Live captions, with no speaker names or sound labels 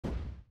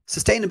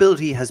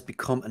Sustainability has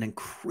become an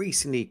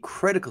increasingly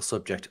critical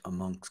subject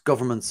amongst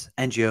governments,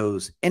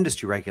 NGOs,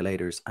 industry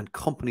regulators, and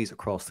companies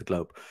across the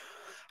globe.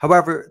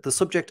 However, the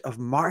subject of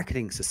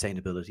marketing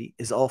sustainability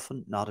is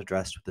often not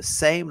addressed with the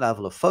same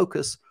level of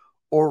focus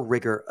or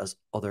rigor as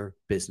other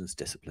business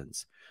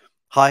disciplines.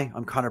 Hi,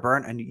 I'm Conor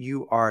Byrne, and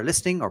you are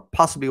listening or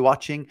possibly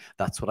watching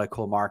That's What I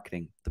Call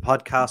Marketing, the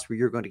podcast where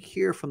you're going to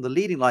hear from the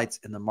leading lights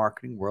in the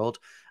marketing world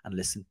and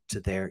listen to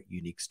their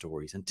unique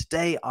stories. And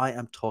today I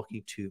am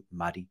talking to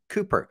Maddy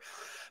Cooper.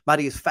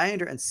 Maddy is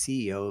founder and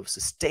CEO of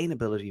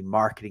sustainability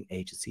marketing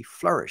agency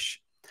Flourish.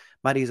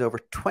 Maddy has over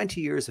 20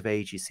 years of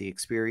agency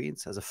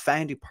experience as a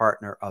founding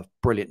partner of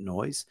Brilliant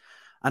Noise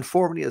and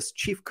formerly as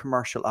chief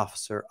commercial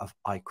officer of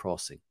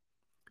iCrossing.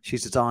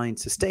 She's designed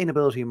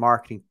sustainability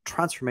marketing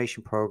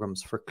transformation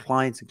programs for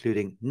clients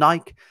including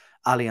Nike,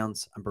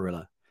 Allianz, and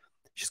Barilla.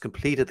 She's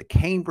completed the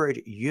Cambridge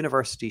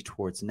University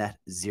Towards Net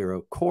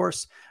Zero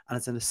course and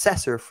is an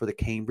assessor for the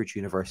Cambridge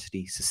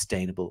University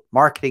Sustainable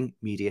Marketing,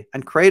 Media,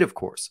 and Creative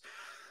course.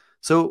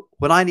 So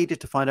when I needed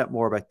to find out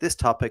more about this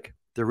topic,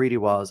 there really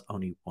was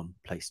only one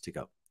place to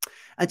go.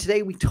 And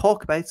today we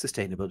talk about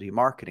sustainability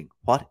marketing,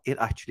 what it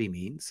actually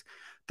means,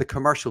 the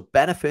commercial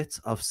benefits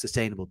of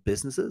sustainable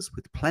businesses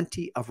with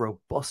plenty of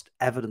robust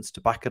evidence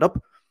to back it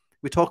up.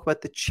 We talk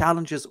about the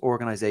challenges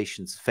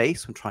organizations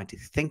face when trying to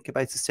think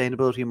about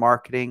sustainability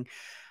marketing,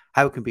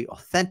 how it can be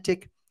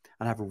authentic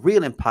and have a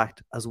real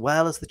impact, as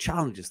well as the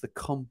challenges that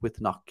come with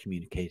not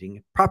communicating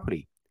it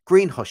properly,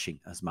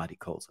 greenhushing, as Maddy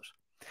calls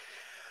it.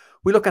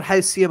 We look at how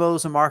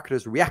CMOs and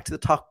marketers react to the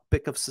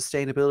topic of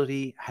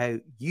sustainability, how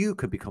you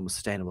can become a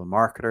sustainable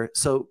marketer.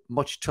 So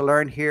much to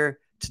learn here.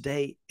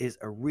 Today is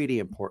a really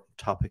important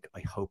topic.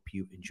 I hope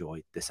you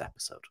enjoyed this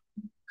episode.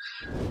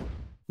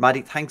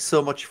 Maddy, thanks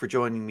so much for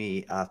joining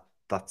me at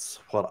That's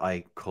What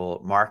I Call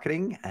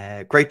Marketing.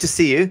 Great to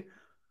see you.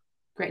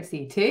 Great to see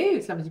you too.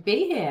 It's lovely to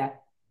be here.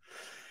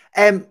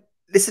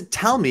 Listen,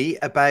 tell me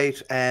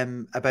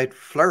about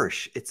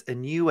Flourish. It's a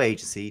new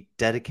agency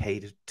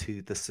dedicated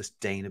to the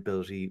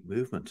sustainability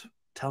movement.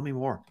 Tell me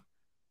more.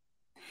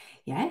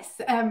 Yes.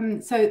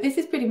 So this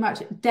is pretty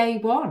much day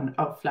one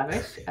of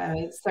Flourish.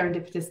 It's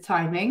serendipitous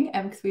timing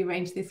because we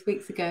arranged this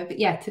weeks ago. But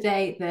yeah,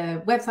 today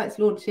the website's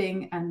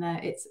launching and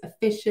it's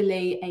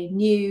officially a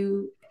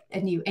new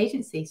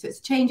agency. So it's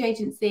a change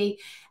agency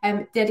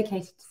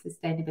dedicated to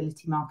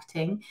sustainability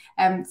marketing.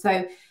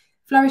 So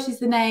Flourish is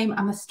the name,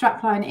 and the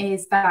strapline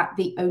is that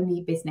the only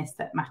business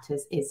that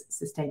matters is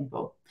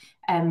sustainable.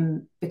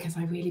 Because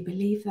I really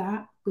believe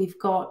that. We've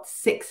got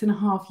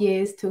 6.5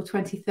 years till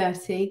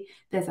 2030.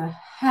 There's a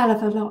hell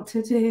of a lot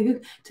to do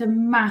to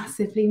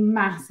massively,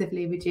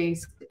 massively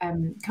reduce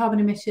carbon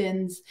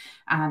emissions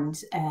and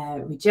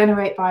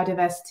regenerate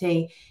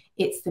biodiversity.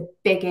 It's the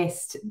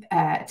biggest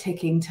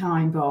ticking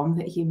time bomb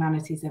that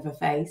humanity's ever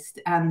faced.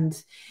 And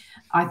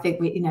I think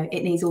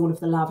it needs all of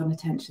the love and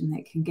attention that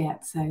it can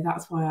get. So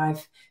that's why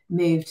I've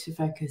moved to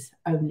focus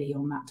only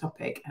on that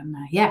topic. And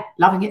yeah,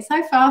 loving it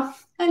so far.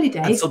 Early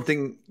days. And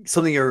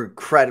something you're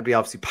incredibly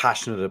obviously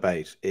passionate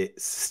about is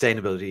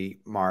sustainability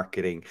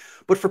marketing.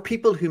 But for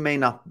people who may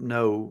not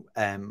know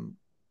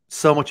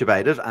so much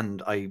about it,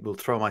 and I will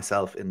throw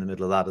myself in the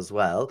middle of that as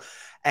well,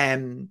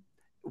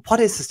 what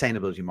is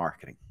sustainability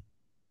marketing?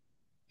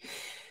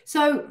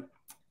 So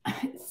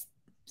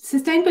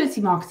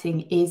sustainability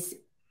marketing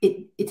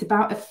it's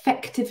about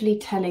effectively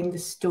telling the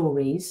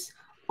stories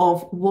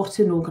of what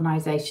an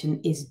organization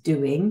is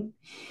doing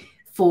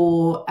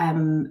for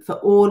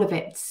all of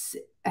its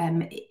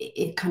kind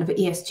of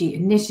ESG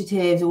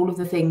initiatives, all of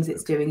the things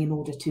it's doing in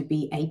order to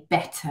be a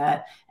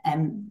better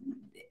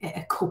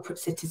a corporate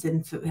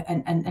citizen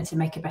and to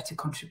make a better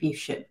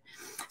contribution.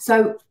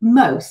 So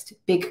most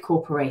big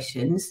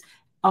corporations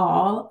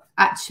are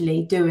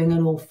actually doing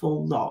an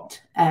awful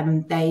lot.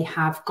 They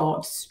have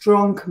got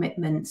strong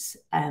commitments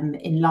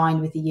in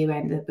line with the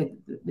UN,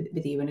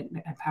 with the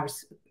UN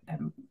Paris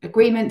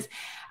Agreement,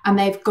 and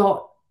they've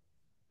got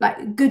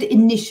like good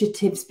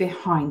initiatives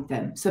behind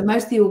them. So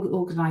most of the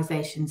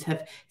organizations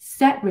have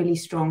set really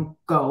strong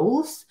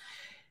goals.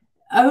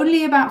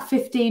 Only about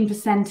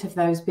 15% of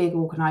those big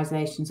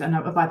organizations, and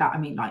by that I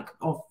mean like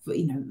of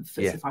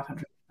FTSE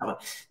 500.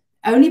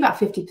 Only about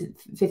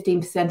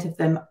 15% of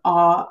them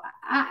are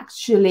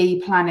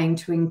actually planning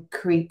to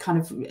increase, kind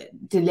of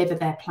deliver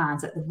their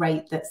plans at the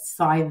rate that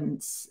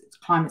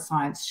climate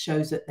science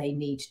shows that they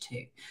need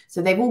to.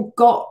 So they've all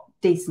got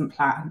decent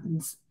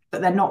plans,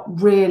 but they're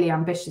not really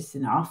ambitious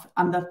enough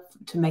and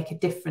to make a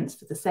difference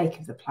for the sake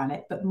of the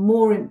planet. But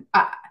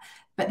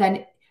but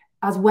then,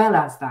 as well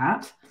as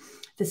that,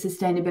 the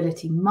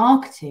sustainability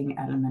marketing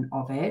element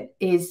of it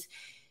is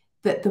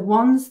that the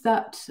ones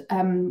that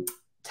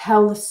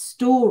tell the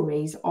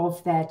stories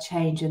of their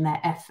change and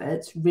their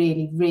efforts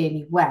really,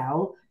 really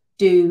well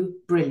do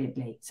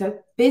brilliantly. So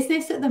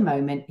business at the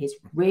moment is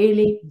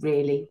really,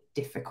 really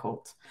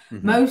difficult.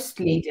 Mm-hmm. Most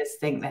leaders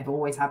think they've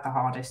always had the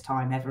hardest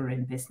time ever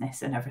in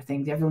business and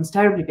everything. Everyone's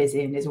terribly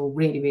busy and it's all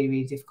really, really,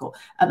 really difficult.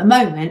 At the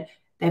moment,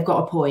 they've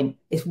got a point.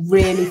 It's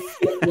really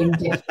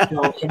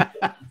difficult.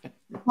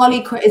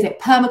 Is it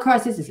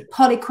permacrisis? Is it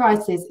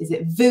polycrisis? Is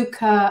it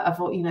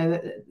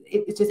VUCA?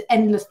 It's just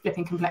endless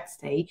flipping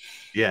complexity.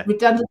 Yeah.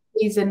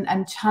 Redundancies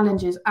and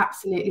challenges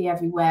absolutely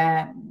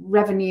everywhere.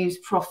 Revenues,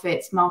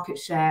 profits, market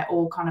share,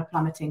 all kind of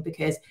plummeting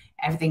because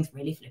everything's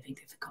really flipping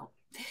difficult.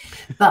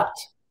 But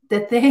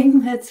the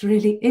thing that's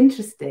really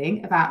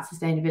interesting about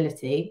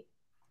sustainability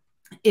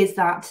is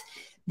that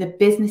the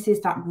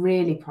businesses that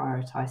really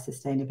prioritize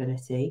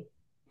sustainability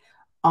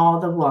are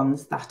the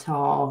ones that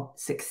are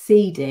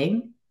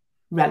succeeding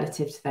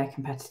relative to their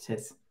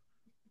competitors.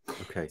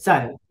 Okay.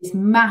 So it's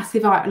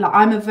massive.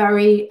 I'm a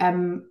very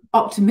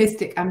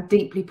optimistic and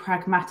deeply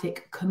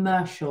pragmatic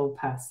commercial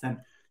person.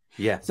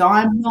 Yeah. So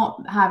I'm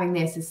not having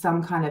this as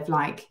some kind of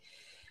like,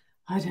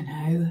 I don't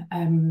know,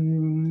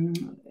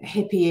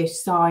 hippie-ish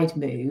side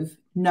move.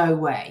 No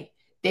way.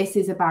 This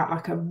is about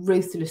like a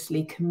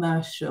ruthlessly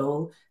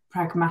commercial,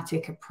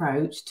 pragmatic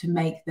approach to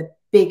make the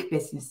big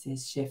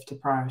businesses shift to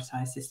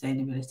prioritize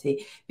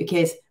sustainability,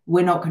 because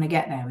we're not going to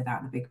get there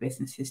without the big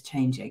businesses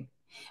changing.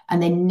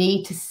 And they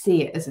need to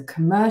see it as a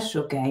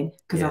commercial game,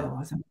 because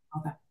otherwise I'm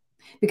bother.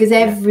 Because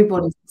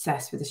everybody's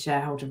obsessed with the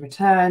shareholder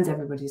returns,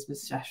 everybody's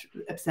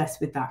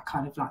obsessed with that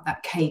kind of like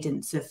that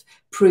cadence of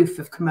proof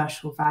of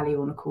commercial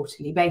value on a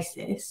quarterly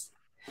basis.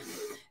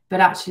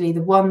 But actually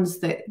the ones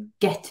that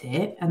get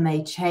it and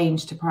they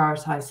change to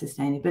prioritize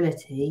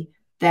sustainability,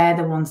 they're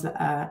the ones that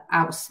are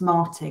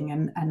outsmarting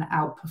and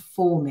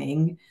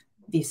outperforming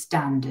the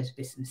standard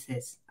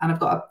businesses. And I've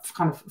got a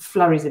kind of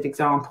flurries of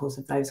examples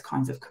of those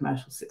kinds of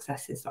commercial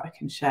successes that I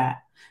can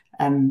share.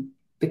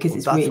 Because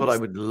it's that's really what I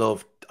would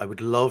love. I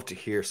would love to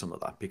hear some of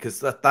that, because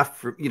that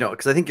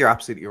because I think you're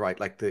absolutely right.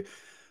 Like the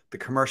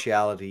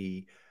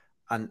commerciality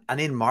and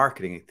in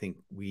marketing, I think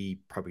we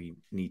probably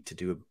need to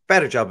do a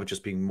better job of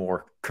just being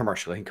more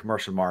commercial. I think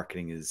commercial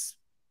marketing is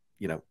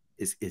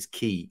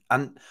key.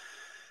 And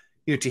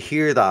to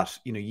hear that,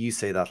 you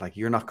say that, like,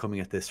 you're not coming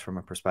at this from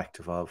a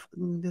perspective of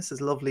this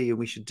is lovely and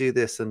we should do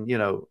this and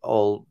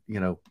all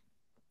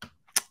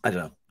I don't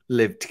know,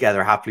 live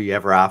together happily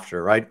ever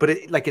after, right? But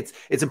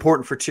it's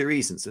important for two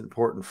reasons. It's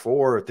important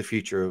for the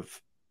future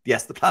of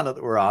the planet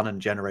that we're on and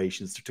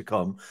generations to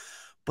come,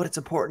 but it's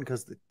important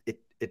because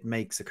it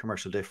makes a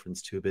commercial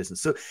difference to a business.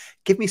 So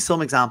give me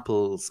some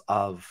examples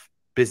of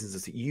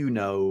businesses that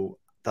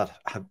that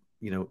have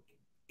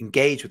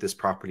engaged with this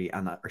properly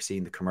and that are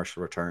seeing the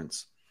commercial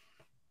returns.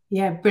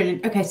 Yeah,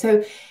 brilliant. Okay,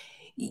 so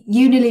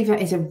Unilever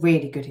is a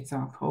really good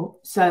example.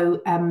 So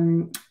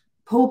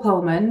Paul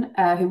Pullman,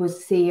 who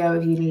was CEO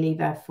of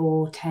Unilever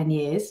for 10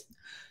 years,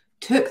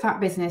 took that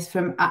business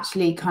from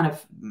actually kind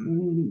of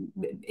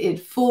it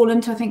fallen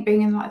to, I think,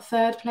 being in like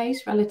third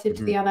place relative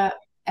to the other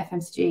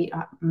FMCG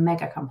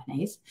mega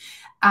companies.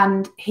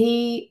 And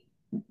he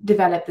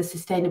developed the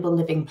Sustainable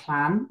Living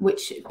Plan,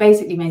 which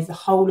basically means the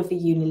whole of the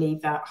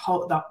Unilever,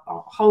 the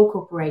whole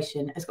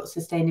corporation has got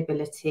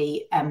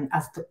sustainability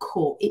as the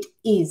core. It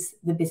is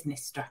the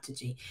business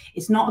strategy.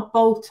 It's not a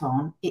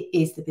bolt-on, it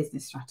is the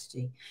business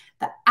strategy.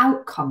 The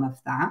outcome of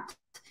that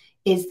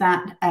is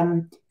that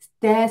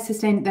their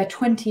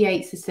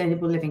 28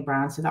 sustainable living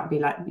brands, so that would be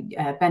like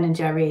Ben &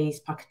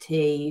 Jerry's,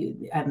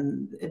 Pockety,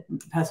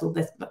 Persil,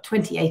 there's about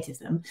 28 of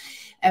them,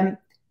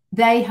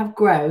 they have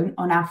grown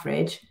on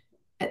average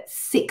at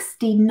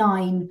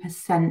 69%,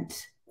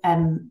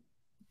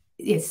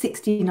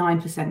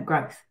 69%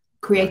 growth,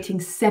 creating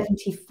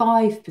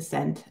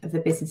 75% of the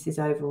business's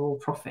overall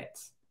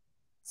profits.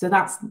 So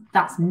that's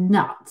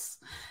nuts.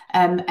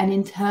 And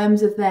in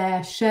terms of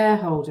their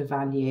shareholder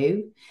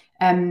value,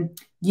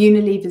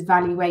 Unilever's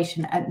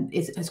valuation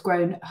has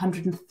grown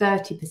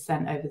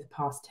 130% over the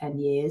past 10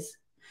 years,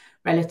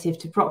 relative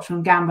to Procter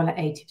 & Gamble at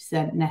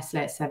 80%, Nestle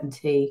at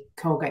 70%,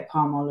 Colgate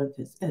Palmolive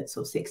at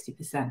sort of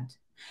 60%.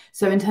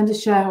 So in terms of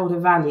shareholder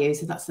value,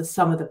 so that's the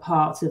sum of the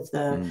parts of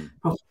the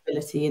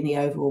profitability and the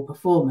overall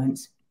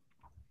performance.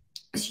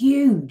 It's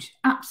huge,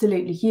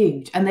 absolutely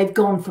huge. And they've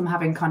gone from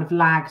having kind of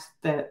lagged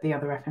the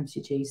other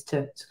FMCGs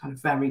to kind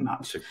of very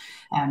much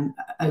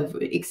over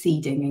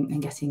exceeding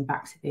and getting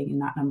back to being in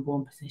that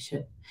 #1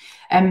 position.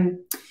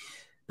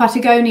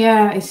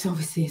 Patagonia is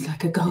obviously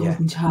like a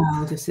golden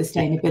child of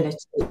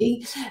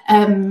sustainability,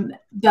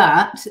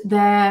 but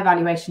their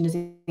valuation has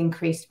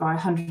increased by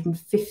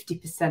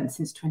 150%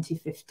 since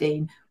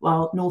 2015,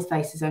 while North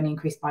Face has only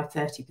increased by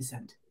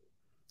 30%.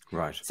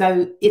 Right.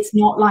 So it's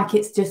not like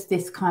it's just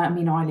this kind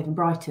of, I live in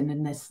Brighton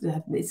and it's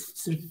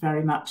sort of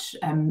very much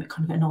kind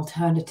of an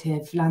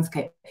alternative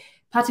landscape.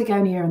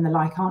 Patagonia and the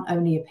like aren't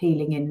only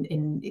appealing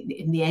in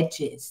the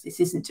edges. This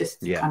isn't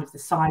just kind of the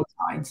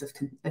sidelines in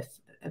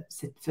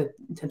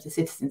terms of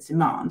citizens'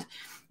 demand.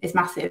 It's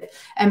massive.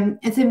 And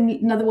so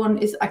another one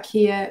is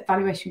IKEA,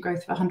 valuation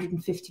growth of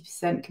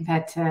 150%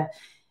 compared to,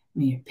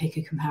 pick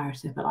a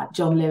comparator, but like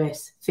John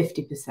Lewis,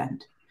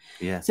 50%.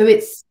 Yeah. So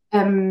it's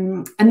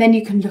and then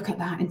you can look at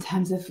that in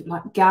terms of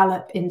like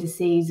Gallup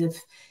indices of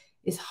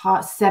is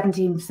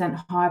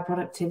 17% higher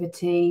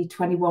productivity,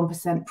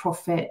 21%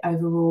 profit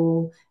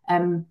overall.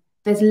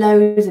 There's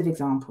loads of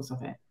examples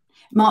of it.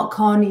 Mark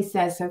Carney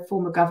says, so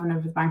former governor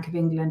of the Bank of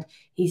England,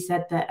 he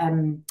said that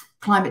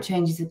climate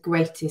change is the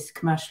greatest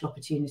commercial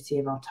opportunity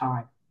of our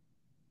time.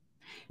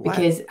 Wow.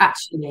 Because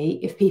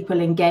actually, if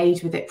people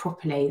engage with it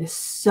properly, there's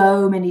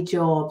so many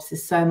jobs,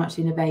 there's so much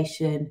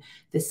innovation,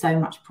 there's so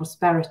much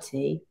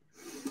prosperity.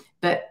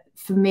 But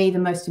for me, the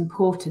most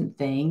important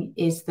thing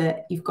is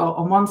that you've got,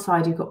 on one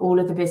side, you've got all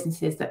of the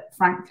businesses that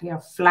frankly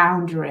are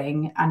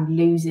floundering and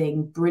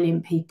losing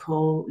brilliant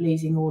people,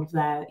 losing all of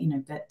their, you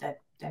know, their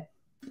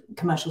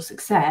commercial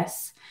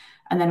success.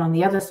 And then on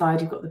the other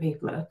side, you've got the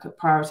people that are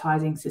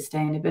prioritizing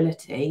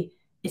sustainability.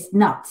 It's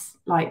nuts.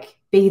 Like,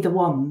 be the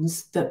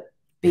ones that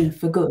be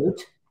for good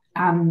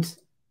and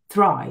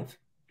thrive.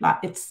 Like,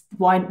 it's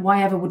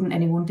why ever wouldn't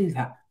anyone do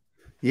that?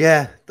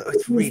 Yeah,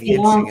 it's really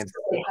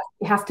interesting.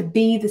 It has to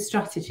be the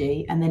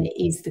strategy, and then it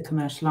is the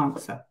commercial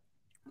answer,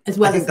 as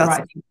well as the right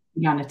thing for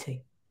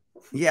humanity.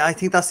 Yeah, I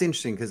think that's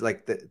interesting, because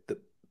like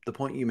the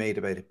point you made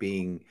about it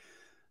being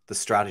the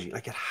strategy,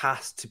 like it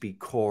has to be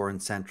core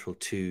and central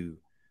to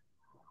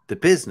the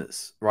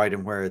business, right?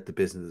 And where the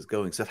business is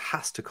going. So it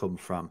has to come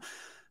from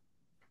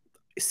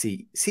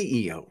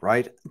CEO,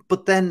 right?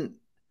 But then,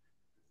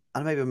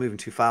 and maybe I'm moving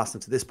too fast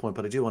into this point,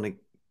 but I do want to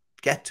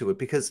get to it,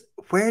 because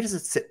where does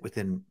it sit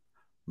within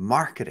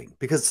marketing?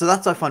 Because so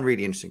that's what I find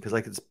really interesting, because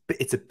like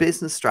it's a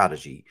business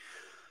strategy.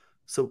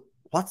 So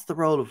what's the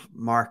role of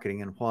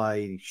marketing, and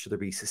why should there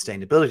be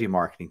sustainability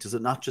marketing? Does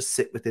it not just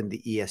sit within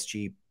the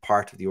ESG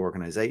part of the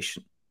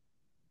organization?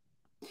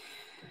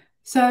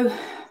 So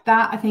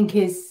that, I think,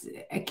 is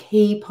a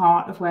key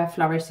part of where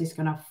Flourish is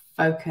going to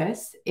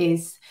focus.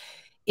 Is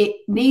it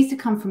needs to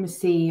come from a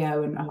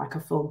CEO and like a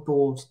full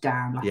board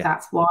down. Like,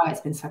 that's why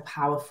it's been so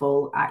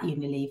powerful at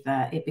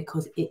Unilever,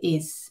 because it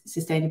is,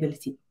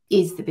 sustainability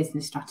is the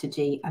business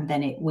strategy, and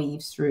then it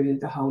weaves through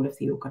the whole of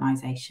the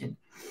organization.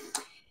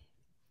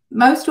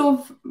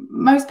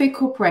 Most big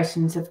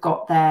corporations have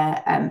got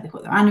their they've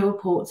got their annual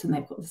reports, and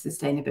they've got the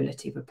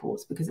sustainability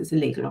reports, because it's a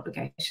legal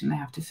obligation. They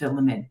have to fill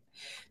them in.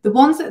 The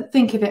ones that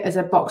think of it as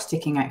a box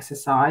ticking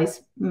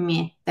exercise,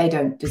 they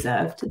don't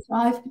deserve to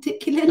thrive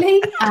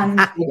particularly, and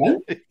they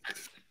don't.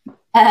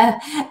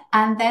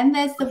 And then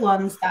there's the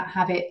ones that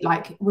have it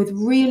like with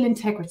real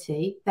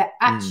integrity. They're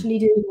actually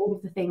doing all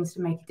of the things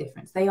to make a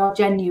difference. They are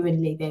doing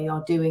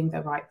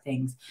the right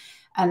things,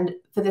 and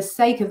for the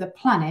sake of the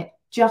planet,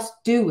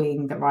 just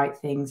doing the right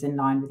things in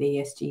line with the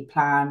ESG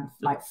plan,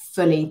 like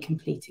fully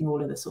completing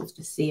all of the sorts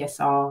of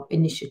CSR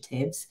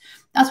initiatives.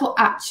 That's what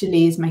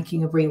actually is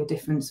making a real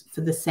difference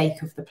for the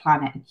sake of the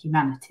planet and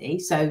humanity.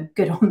 So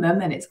good on them,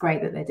 and it's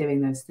great that they're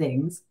doing those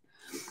things.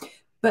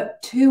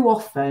 But too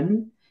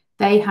often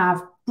they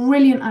have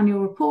brilliant annual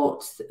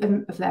reports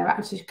of their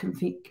actions,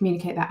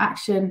 communicate their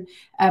action,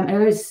 and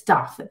there is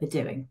stuff that they're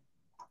doing.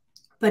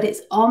 But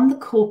it's on the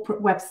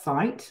corporate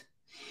website,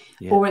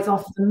 or it's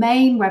off the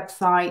main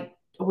website,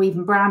 or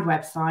even brand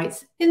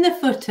websites, in the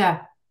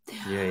footer.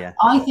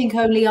 I think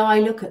only I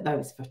look at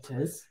those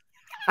footers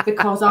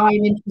because I'm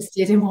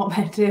interested in what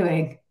they're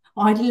doing.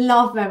 I'd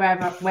love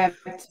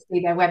to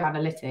see their web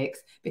analytics,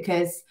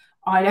 because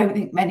I don't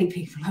think many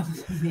people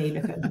other than me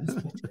look at those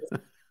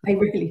footers. They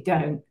really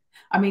don't.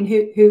 I mean,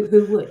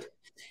 who would?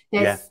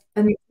 There's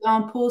an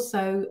example.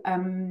 So I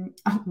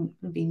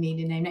wouldn't be mean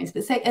to name names,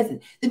 but say as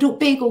the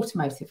big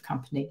automotive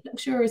company,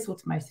 luxurious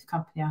automotive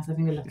company I was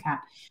having a look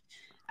at,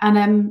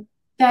 and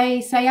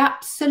they say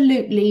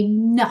absolutely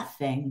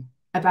nothing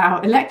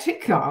about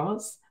electric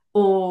cars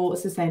or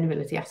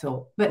sustainability at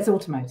all, but it's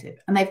automotive,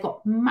 and they've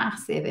got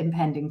massive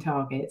impending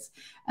targets,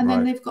 and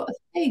then they've got a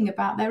thing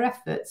about their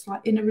efforts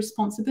like in a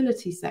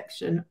responsibility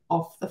section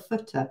off the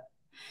footer.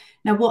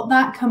 Now, what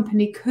that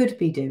company could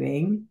be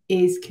doing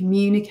is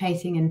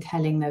communicating and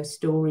telling those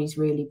stories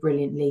really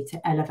brilliantly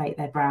to elevate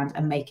their brand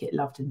and make it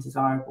loved and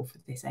desirable for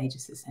this age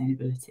of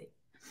sustainability.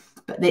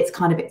 But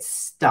it's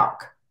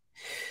stuck.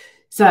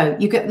 So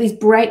you get these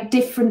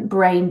different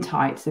brain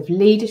types of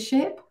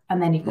leadership, and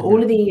then you've got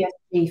all of the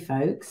ESG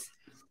folks.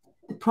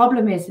 The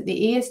problem is that the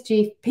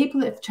ESG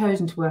people that have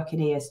chosen to work in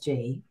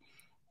ESG,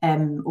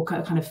 or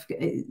kind of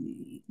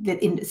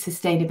in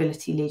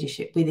sustainability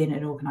leadership within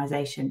an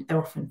organization,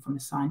 they're often from a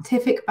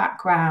scientific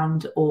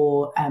background,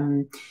 or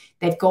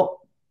they've got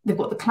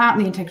the clout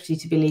and the integrity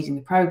to be leading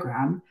the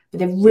program, but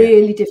they're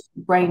really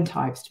different brain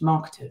types to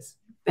marketers.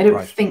 They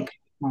don't think like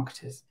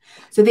marketers,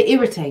 so they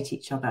irritate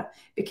each other,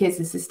 because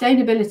the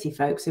sustainability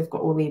folks have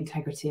got all the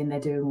integrity and they're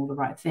doing all the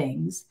right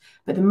things,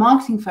 but the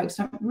marketing folks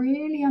don't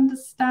really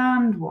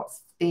understand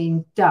what's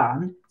being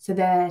done, so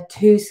they're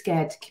too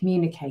scared to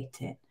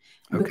communicate it.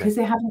 Because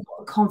they haven't got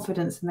the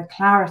confidence and the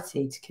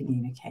clarity to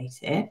communicate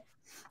it,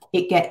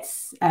 it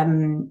gets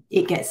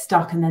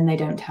stuck, and then they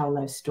don't tell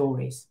those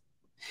stories.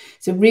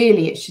 So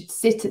really, it should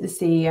sit at the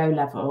CEO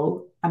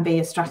level and be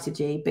a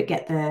strategy, but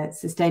get the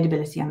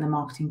sustainability and the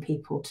marketing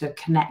people to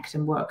connect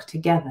and work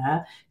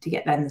together to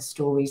get then the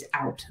stories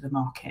out to the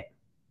market.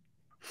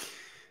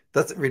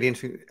 That's really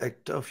interesting. I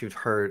don't know if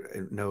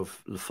you've know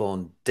of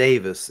LaFawn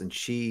Davis, and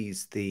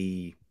she's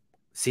the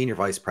Senior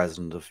Vice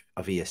President of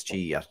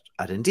ESG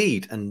at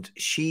Indeed. And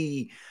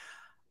she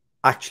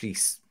actually,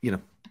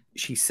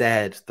 she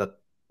said that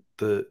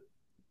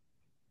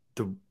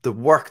the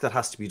work that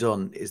has to be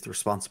done is the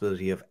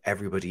responsibility of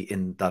everybody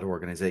in that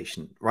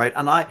organization, right?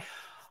 And I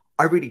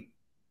really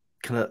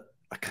I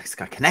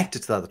got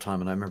connected to that at the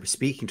time, and I remember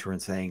speaking to her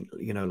and saying,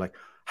 like,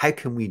 how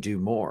can we do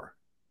more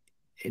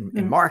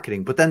in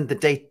marketing? But then the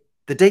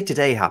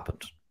day-to-day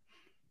happened,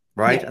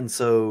 right? And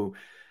so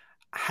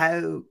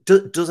how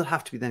does it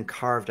have to be then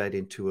carved out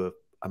into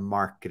a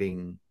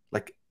marketing,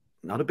 like,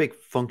 not a big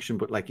function,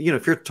 but like,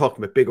 if you're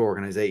talking about big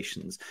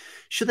organizations,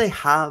 should they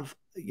have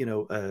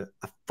a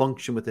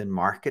function within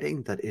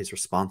marketing that is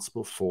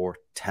responsible for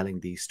telling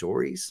these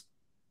stories?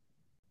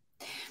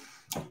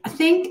 I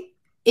think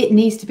it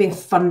needs to be a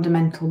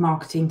fundamental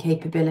marketing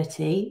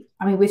capability.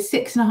 I mean, with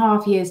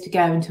 6.5 years to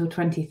go until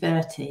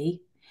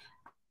 2030,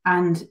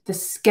 and the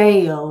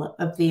scale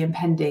of the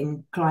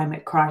impending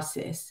climate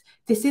crisis,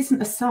 this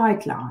isn't a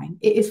sideline.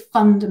 It is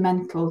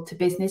fundamental to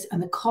business,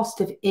 and the cost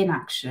of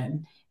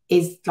inaction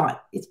is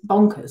it's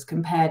bonkers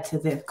compared to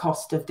the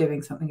cost of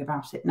doing something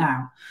about it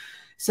now.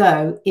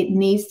 So it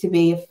needs to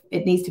be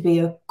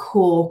a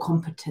core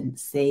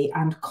competency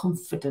and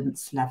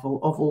confidence level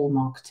of all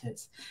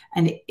marketers,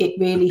 and it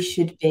really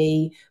should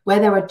be where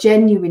there are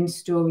genuine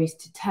stories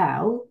to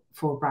tell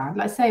for a brand,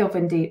 let's say of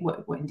Indeed,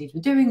 what Indeed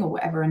we're doing, or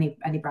whatever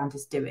any brand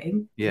is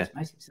doing. Yeah.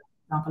 Most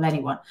example,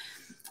 anyone.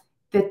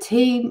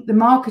 The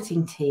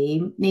marketing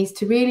team needs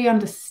to really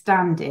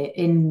understand it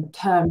in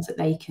terms that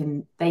they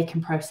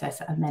can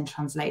process and then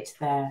translate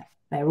to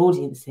their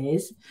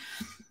audiences.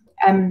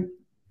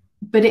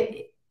 But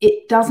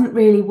it doesn't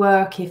really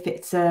work if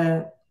it's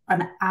an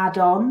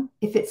add-on.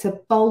 If it's a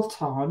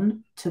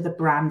bolt-on to the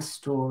brand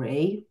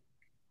story,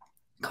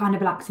 kind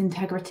of lacks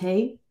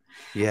integrity.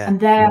 Yeah. And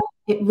there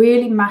it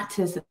really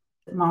matters that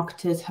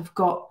marketers have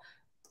got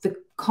the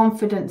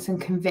confidence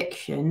and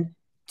conviction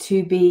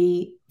to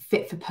be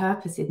fit for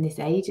purpose in this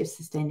age of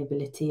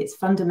sustainability. It's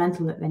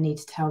fundamental that they need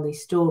to tell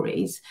these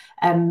stories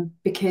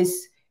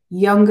because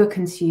younger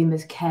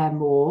consumers care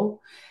more.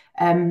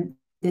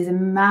 There's a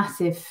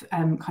massive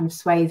kind of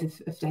swathe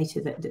of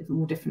data that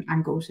all different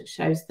angles that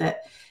shows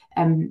that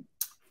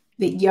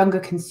younger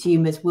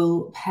consumers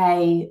will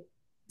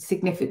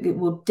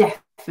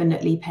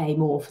definitely pay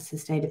more for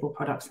sustainable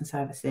products and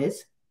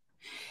services.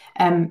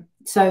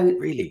 So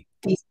really,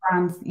 these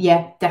brands,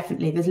 yeah,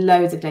 definitely. There's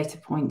loads of data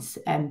points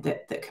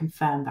that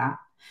confirm that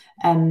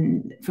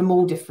from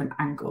all different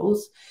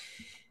angles.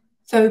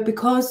 So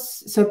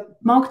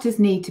marketers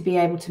need to be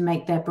able to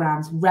make their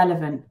brands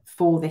relevant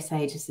for this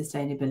age of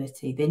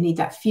sustainability. They need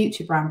that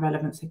future brand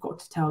relevance. They've got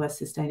to tell their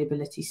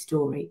sustainability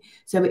story.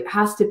 So it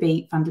has to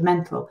be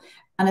fundamental.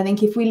 And I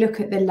think if we look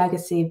at the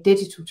legacy of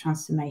digital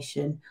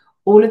transformation,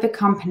 all of the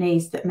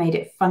companies that made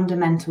it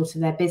fundamental to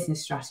their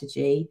business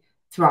strategy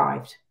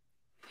thrived.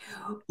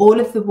 All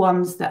of the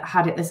ones that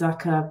had it as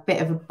like a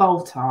bit of a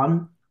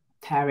bolt-on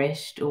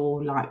perished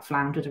or like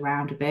floundered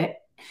around a bit.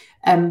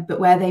 But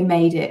where they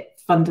made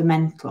it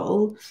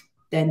fundamental,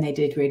 then they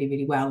did really,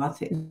 really well. I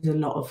think there's a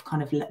lot of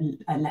kind of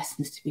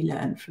lessons to be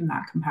learned from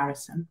that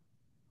comparison.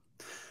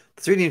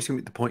 It's really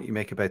interesting the point you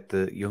make about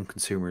the young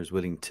consumers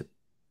willing to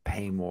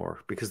pay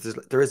more, because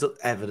there is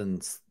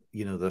evidence,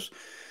 that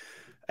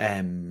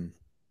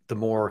the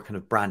more kind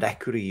of brand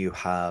equity you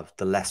have,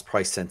 the less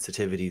price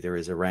sensitivity there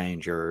is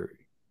around your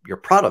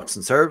products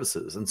and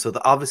services. And so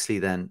obviously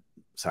then,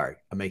 sorry,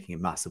 I'm making a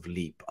massive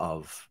leap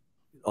of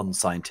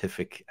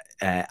unscientific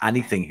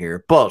anything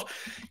here, but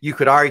you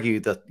could argue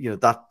that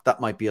that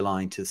might be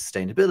aligned to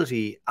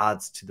sustainability,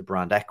 adds to the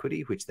brand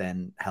equity, which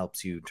then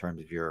helps you in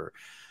terms of your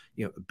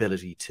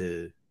ability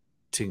to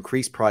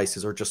increase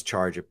prices or just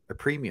charge a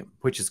premium,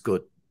 which is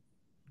good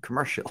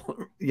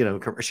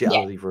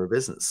commerciality for a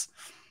business.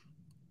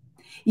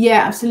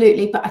 Yeah,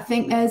 absolutely. But I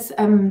think there's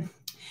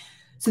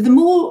so the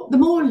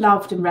more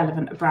loved and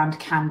relevant a brand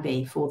can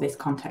be for this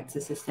context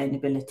of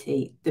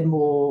sustainability, the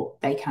more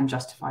they can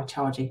justify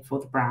charging for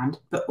the brand.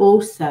 But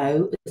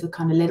also, there's a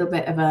kind of little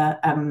bit of a,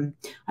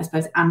 I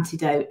suppose,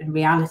 antidote and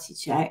reality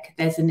check.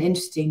 There's an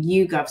interesting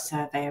YouGov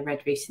survey I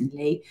read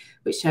recently,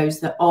 which shows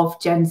that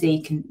of Gen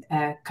Z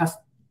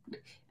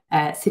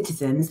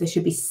citizens, there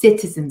should be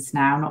citizens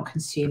now, not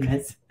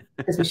consumers,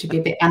 because we should be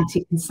a bit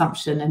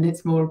anti-consumption, and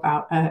it's more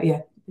about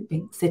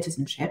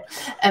citizenship.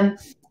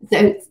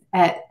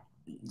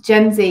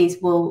 Gen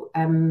Zs will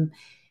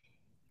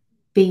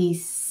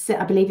be,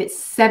 I believe it's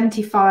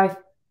 75%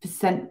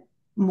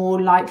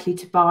 more likely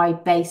to buy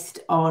based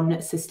on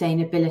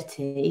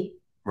sustainability,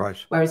 right?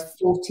 Whereas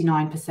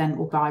 49%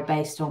 will buy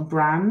based on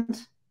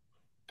brand.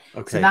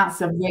 Okay. So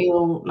that's a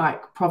real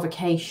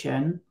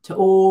provocation to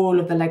all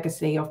of the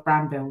legacy of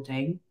brand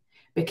building,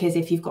 because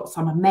if you've got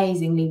some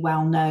amazingly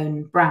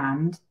well-known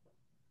brand,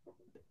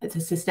 it's a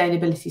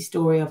sustainability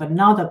story of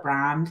another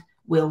brand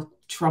will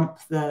trump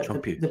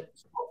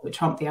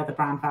the other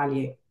brand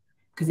value,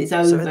 because it's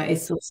over.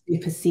 It's sort of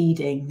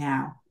superseding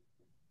now.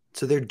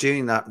 So they're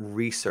doing that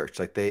research,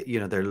 like they're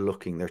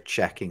looking, they're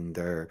checking,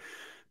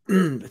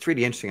 it's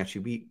really interesting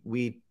actually.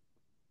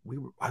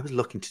 I was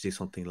looking to do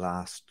something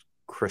last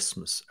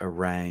Christmas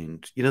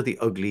around, the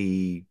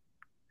ugly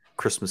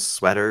Christmas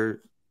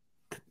sweater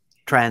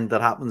trend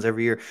that happens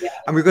every year. Yeah.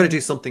 And we're going to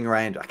do something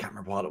around, I can't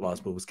remember what it was,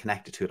 but it was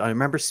connected to it. I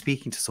remember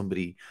speaking to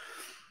somebody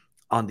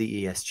on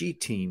the ESG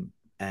team,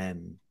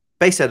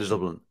 based out of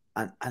Dublin,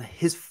 and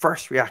his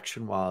first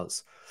reaction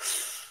was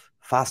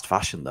fast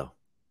fashion, though.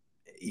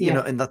 You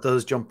know, and that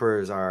those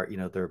jumpers are, you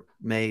know, they're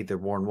made, they're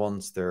worn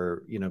once,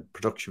 they're, you know,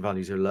 production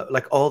values are low,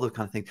 like all the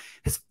kind of things.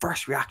 His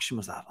first reaction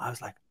was that. I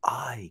was like,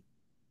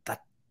 that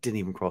didn't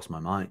even cross my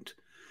mind.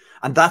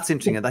 And that's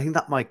interesting. And I think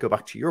that might go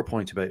back to your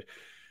point about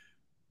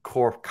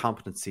core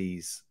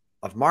competencies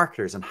of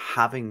marketers and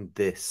having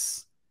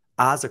this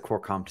as a core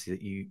competency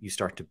that you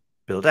start to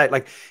build out.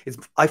 Like,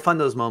 I find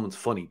those moments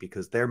funny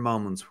because they're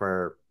moments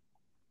where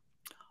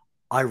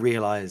I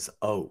realize,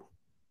 oh,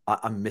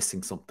 I'm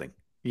missing something.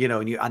 You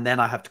know, and then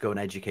I have to go and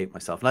educate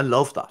myself. And I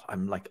love that.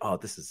 I'm like, oh,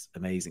 this is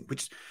amazing,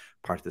 which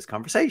part of this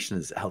conversation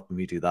is helping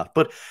me do that.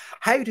 But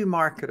how do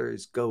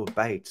marketers go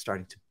about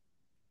starting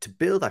to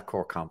build that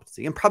core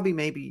competency? And probably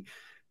maybe,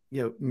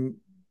 you know,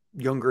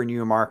 younger and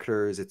newer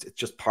marketers, it's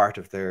just part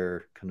of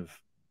their kind of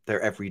their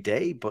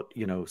everyday. But,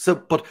 you know,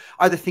 but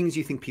are there things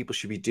you think people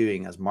should be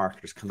doing as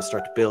marketers kind of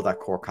start to build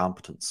that core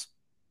competence?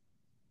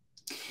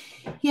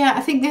 Yeah, I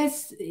think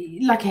there's,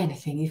 like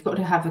anything, you've got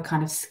to have a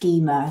kind of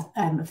schema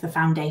of the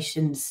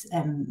foundations,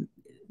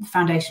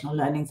 foundational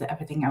learnings that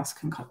everything else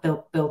can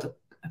build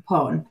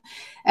upon.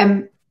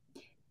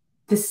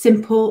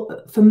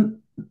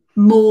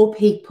 More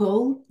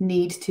people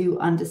need to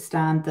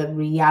understand the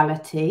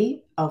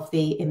reality of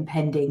the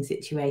impending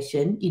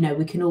situation. You know,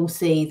 we can all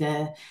see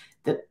the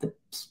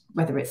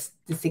whether it's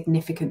the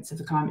significance of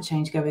the climate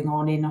change going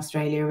on in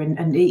Australia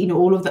and you know,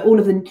 all of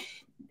the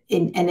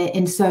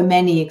in so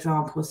many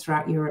examples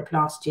throughout Europe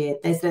last year.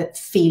 There's the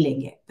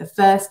feeling it. The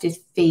first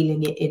is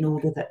feeling it in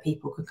order that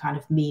people can kind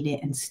of mean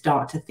it and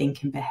start to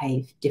think and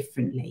behave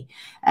differently.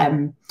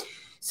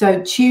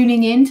 So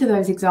tuning into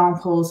those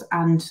examples,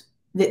 and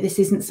that this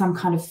isn't some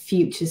kind of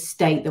future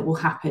state that will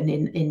happen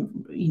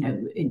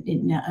in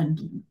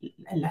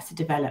lesser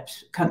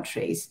developed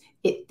countries.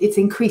 It's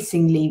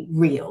increasingly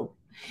real.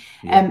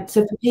 Yeah.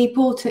 So for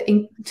people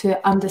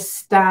to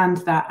understand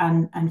that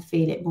and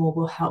feel it more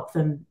will help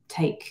them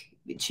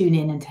tune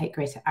in and take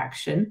greater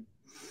action.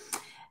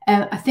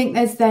 I think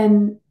there's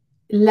then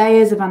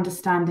layers of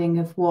understanding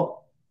of what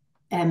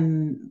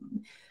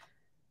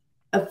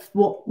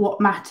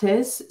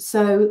matters.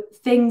 So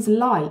things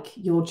like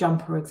your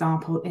jumper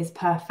example is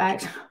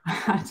perfect. I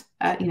had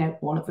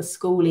one of the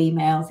school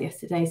emails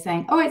yesterday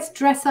saying, oh, it's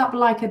dress up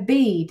like a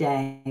bee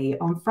day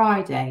on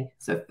Friday.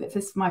 So this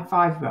is my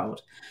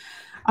 5-year-old.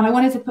 And I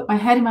wanted to put my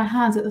head in my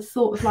hands at the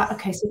thought of like,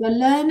 okay, so they're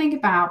learning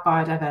about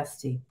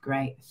biodiversity.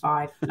 Great,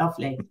 5,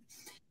 lovely.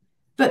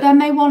 But then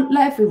they want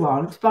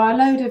everyone to buy a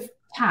load of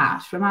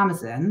cash from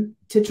Amazon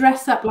to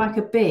dress up like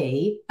a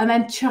bee and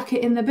then chuck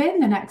it in the bin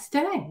the next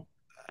day.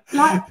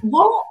 Like,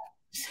 what?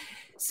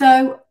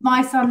 So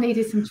my son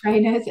needed some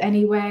trainers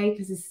anyway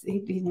because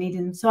he needed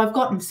them. So I've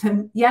gotten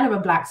some yellow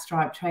and black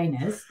striped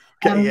trainers.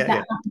 That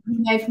are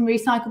made from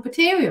recycled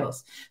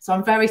materials. So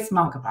I'm very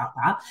smug about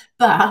that.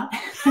 But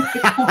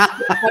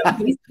it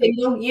won't be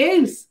single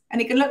use.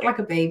 And it can look like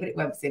a bee, but it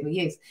won't be single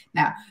use.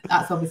 Now,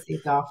 that's obviously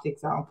a daft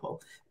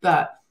example.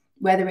 But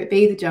whether it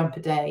be the jumper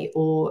day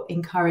or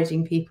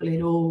encouraging people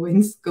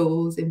in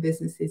schools, in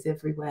businesses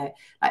everywhere,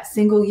 like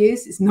single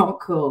use is not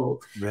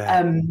cool. Right.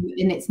 And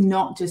it's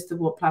not just the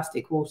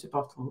plastic water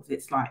bottles.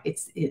 It's like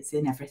it's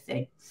in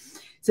everything.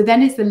 So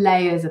then it's the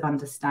layers of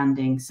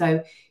understanding.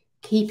 So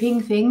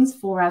keeping things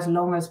for as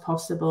long as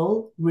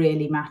possible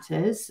really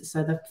matters.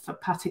 So the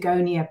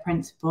Patagonia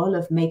principle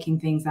of making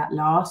things that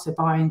last, so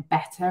buying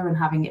better and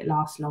having it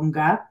last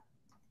longer,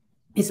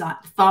 is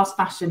like fast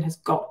fashion has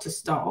got to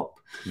stop.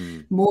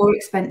 More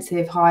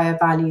expensive, higher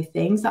value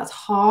things. That's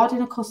hard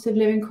in a cost of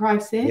living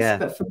crisis. Yeah.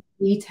 But from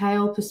a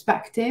retail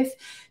perspective,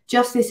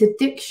 just this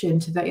addiction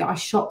to that, I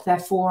shop,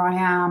 therefore I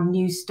am,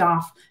 new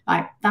stuff,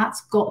 like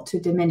that's got to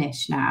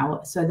diminish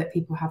now so that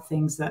people have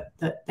things that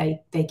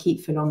they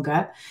keep for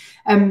longer.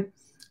 And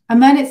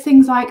then it's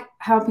things like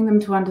helping them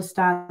to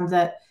understand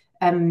that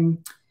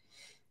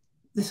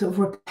the sort of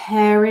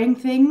repairing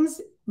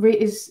things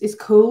is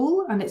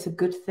cool and it's a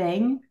good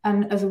thing,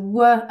 and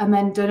and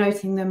then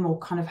donating them or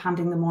kind of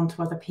handing them on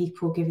to other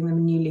people, giving them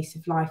a new lease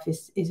of life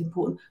is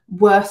important.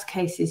 Worst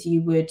cases,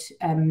 you would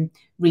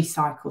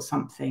recycle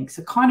something.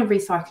 So kind of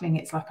recycling,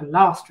 it's like a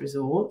last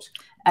resort.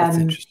 That's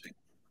interesting.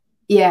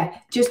 Yeah,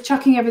 just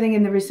chucking everything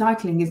in the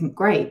recycling isn't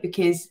great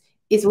because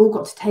it's all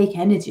got to take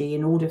energy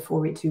in order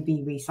for it to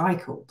be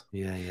recycled.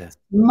 Yeah. It's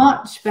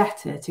much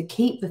better to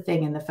keep the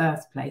thing in the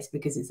first place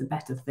because it's a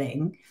better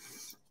thing,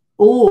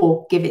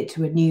 or give it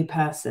to a new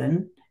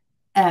person,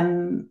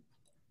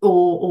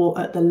 or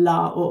at the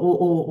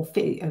or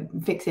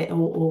fix it,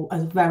 or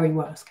as a very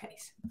worst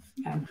case,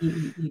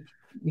 you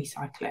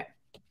recycle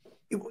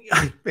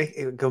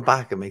it. Going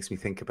back, it makes me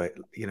think about,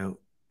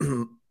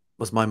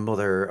 was my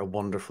mother a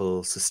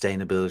wonderful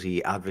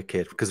sustainability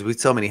advocate? Because we had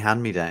so many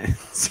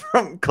hand-me-downs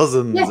from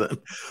cousins. Yeah.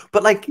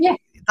 But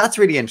that's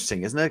really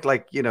interesting, isn't it?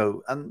 Like,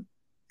 and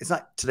it's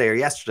not today or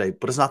yesterday,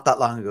 but it's not that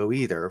long ago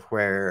either,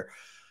 where,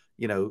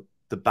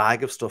 the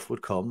bag of stuff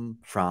would come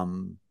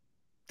from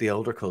the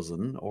older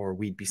cousin, or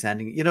we'd be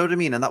sending, you know what I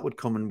mean? And that would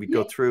come and we'd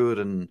go through it,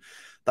 and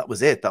that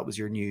was it. That was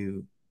your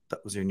new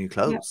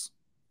clothes.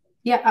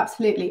 Yeah,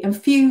 absolutely. And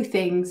few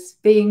things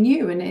being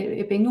new and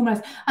it being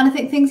normalized. And I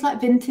think things like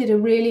vintage are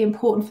really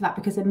important for that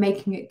because they're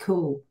making it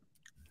cool.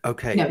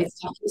 Okay. No,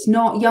 it's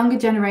not. Younger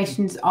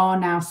generations are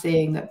now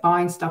seeing that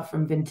buying stuff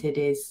from vintage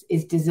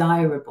is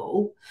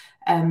desirable.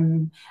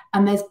 And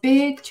there's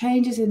big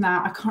changes in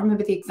that. I can't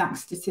remember the exact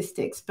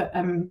statistics, but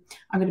I'm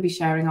going to be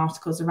sharing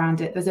articles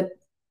around it. There's a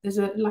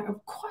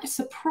quite a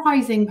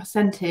surprising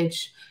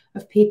percentage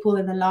of people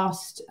in the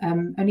last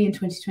only in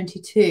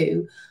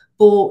 2022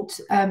 bought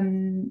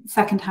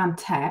secondhand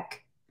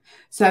tech.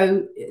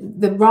 So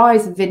the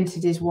rise of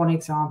vintage is one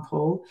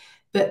example,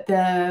 but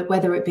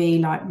whether it be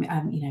like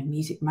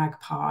Music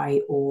Magpie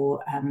or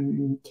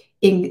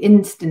in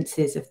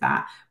instances of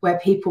that where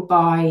people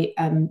buy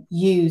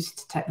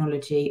used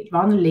technology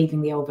rather than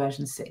leaving the old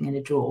versions sitting in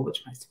a drawer,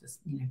 which most of us,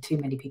 too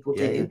many people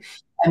do.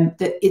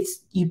 That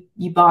it's you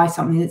buy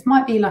something that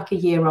might be like a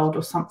year old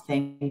or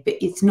something, but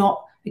it's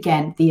not,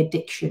 again, the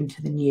addiction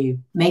to the new.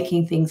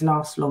 Making things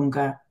last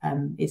longer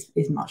is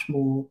much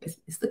more,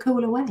 is the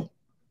cooler way.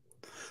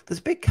 There's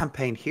a big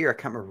campaign here. I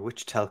can't remember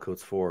which telco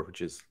it's for,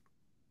 which is,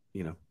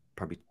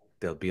 probably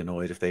they'll be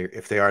annoyed if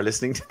they are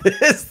listening to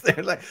this.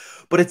 They're like,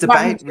 but it's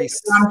about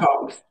it's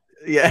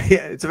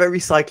about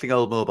recycling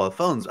old mobile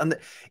phones, and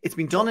it's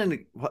been done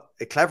in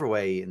a clever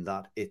way in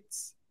that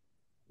it's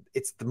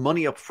the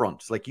money up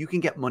front. Like, you can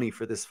get money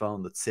for this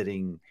phone that's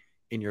sitting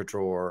in your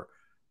drawer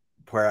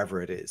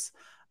wherever it is.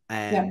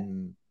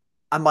 And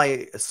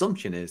my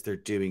assumption is they're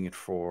doing it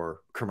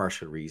for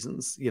commercial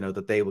reasons,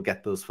 that they will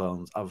get those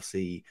phones,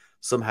 obviously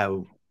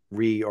somehow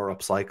or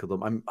upcycle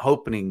them. I'm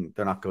hoping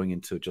they're not going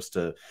into just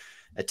a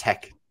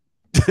tech,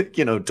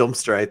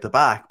 dumpster out the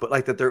back, but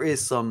like that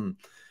there's some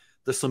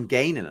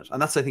gain in it.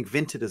 And that's, I think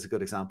Vinted is a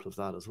good example of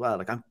that as well.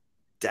 Like, I'm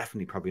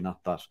definitely probably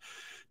not that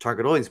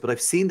target audience, but I've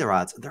seen their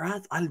ads.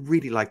 I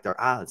really like their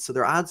ads. So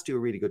their ads do a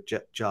really good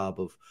job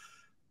of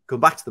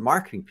going back to the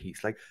marketing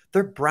piece. Like,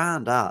 they're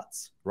brand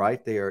ads,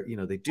 right? They are,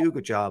 they do a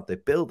good job. They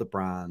build the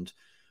brand,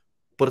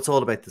 but it's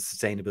all about the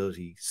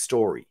sustainability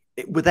story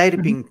without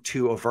it being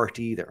too overt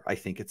either. I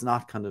think it's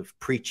not kind of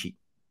preachy,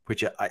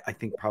 which I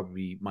think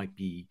probably might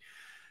be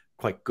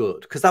quite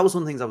good. Because that was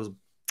one of the things I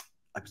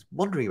was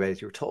wondering about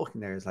as you were talking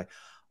there, is like,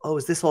 oh,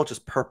 is this all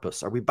just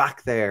purpose? Are we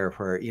back there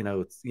where,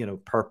 it's,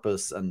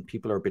 purpose, and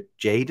people are a bit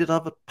jaded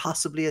of it,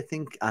 possibly, I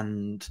think.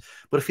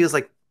 But it feels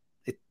like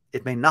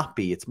it may not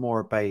be. It's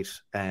more about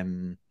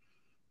kind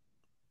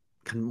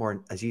of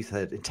more, as you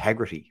said,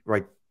 integrity,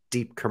 right?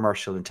 Deep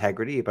commercial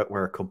integrity about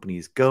where a company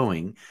is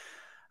going.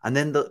 And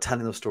then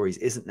telling those stories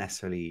isn't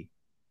necessarily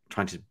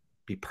trying to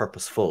be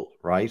purposeful,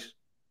 right?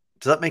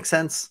 Does that make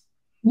sense?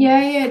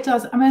 Yeah, it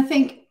does. I mean, I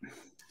think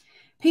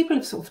people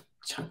have sort of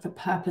chucked the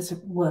purpose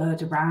of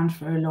word around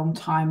for a long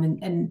time,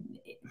 and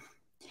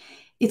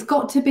it's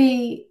got to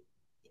be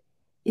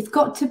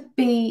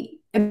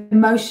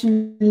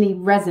emotionally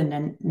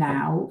resonant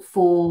now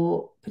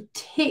for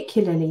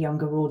particularly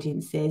younger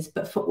audiences,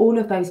 but for all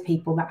of those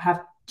people that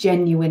have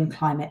genuine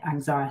climate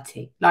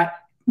anxiety. Like,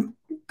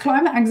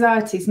 climate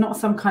anxiety is not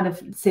some kind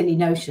of silly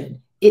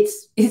notion.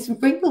 It's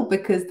real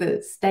because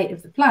the state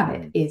of the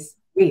planet is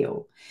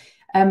real.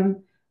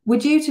 We're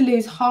due to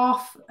lose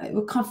half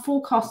of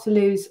global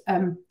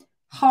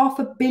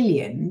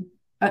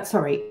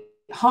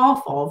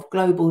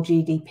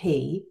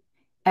GDP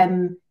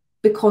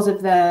because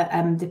of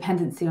the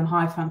dependency on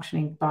high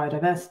functioning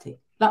biodiversity.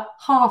 Like,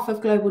 half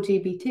of global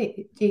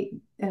GDP,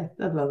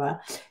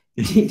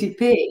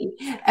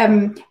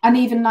 and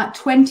even like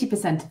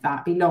 20% of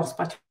that be lost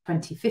by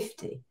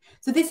 2050.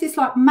 So this is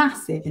like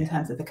massive in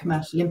terms of the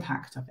commercial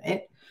impact of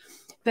it.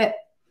 But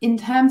in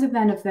terms of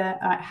then of the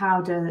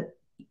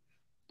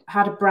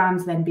how do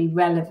brands then be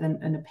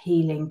relevant and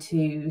appealing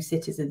to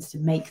citizens to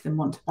make them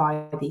want to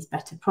buy these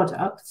better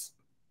products?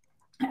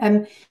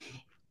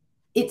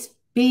 It's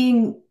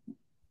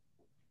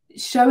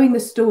showing the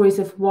stories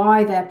of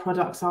why their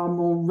products are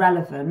more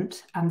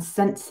relevant and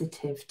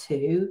sensitive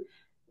to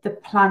the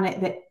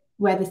planet,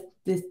 where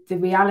the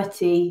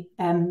reality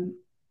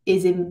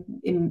is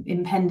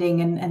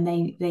impending,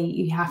 and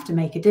you have to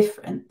make a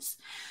difference.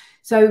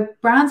 So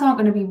brands aren't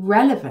going to be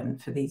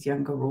relevant for these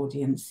younger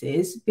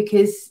audiences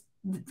because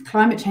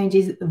climate change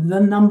is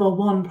the number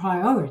one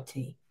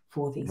priority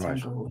for these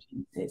younger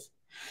audiences.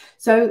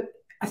 So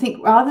I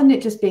think rather than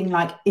it just being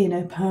like in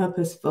a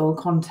purposeful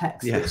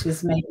context, which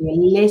is maybe a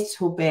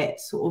little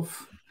bit sort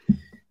of,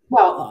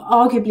 well,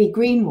 arguably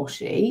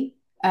greenwashy.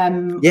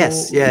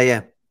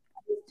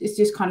 It's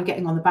just kind of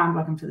getting on the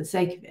bandwagon for the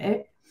sake of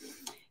it.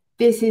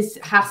 This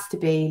has to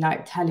be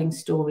like telling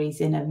stories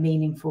in a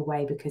meaningful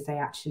way, because they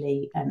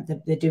actually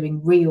they're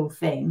doing real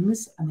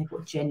things and they've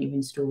got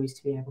genuine stories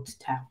to be able to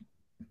tell.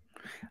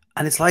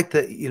 And it's like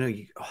that,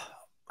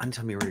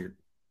 anytime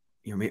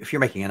if you're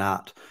making an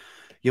ad,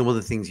 one of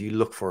the things you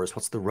look for is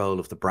what's the role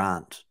of the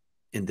brand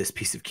in this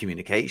piece of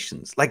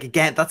communications. Like,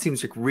 again, that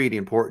seems like really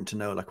important to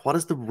know. Like, what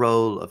is the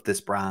role of this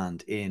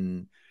brand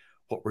in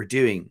what we're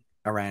doing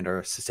around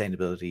our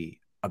sustainability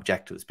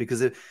objectives.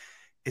 Because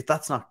if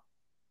that's not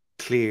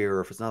clear,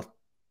 or if it's not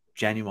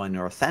genuine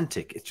or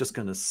authentic, it's just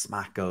going to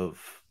smack of,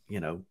 you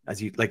know,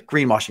 as you like,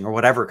 greenwashing or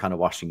whatever kind of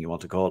washing you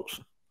want to call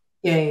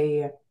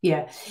it.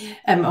 Yeah.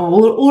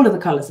 All of the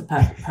colours are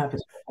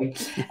purposeful.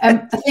 I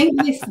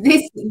think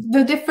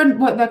the different,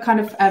 what the kind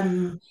of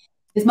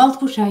there's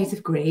multiple shades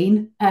of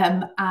green,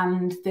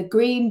 and the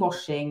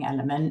greenwashing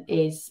element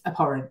is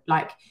abhorrent.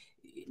 Like,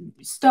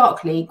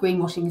 starkly,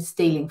 greenwashing is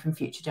stealing from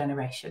future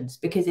generations,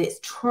 because it's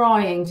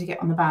trying to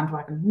get on the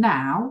bandwagon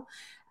now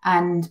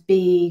and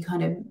be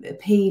kind of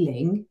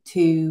appealing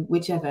to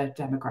whichever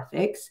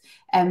demographics,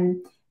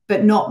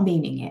 but not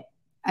meaning it.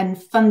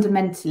 And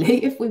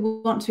fundamentally, if we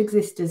want to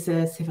exist as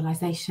a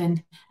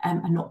civilization,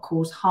 and not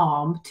cause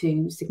harm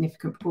to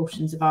significant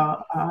proportions of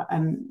our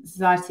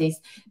societies,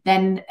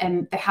 then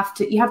you have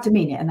to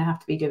mean it, and they have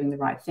to be doing the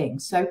right thing.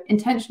 So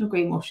intentional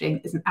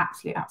greenwashing is an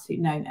absolute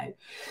no-no.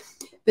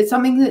 But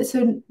something that's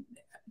a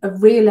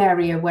real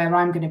area where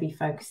I'm going to be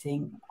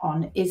focusing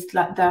on is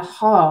like the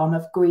harm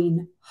of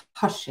green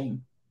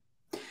hushing.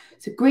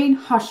 So green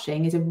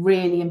hushing is a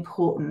really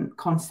important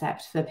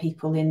concept for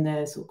people in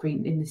the sort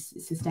of in the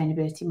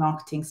sustainability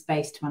marketing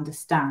space to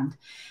understand.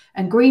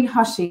 And green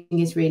hushing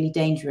is really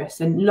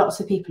dangerous, and lots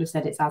of people have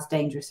said it's as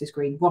dangerous as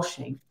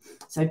greenwashing.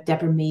 So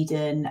Deborah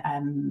Meaden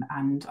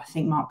and I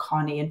think Mark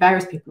Carney and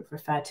various people have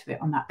referred to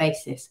it on that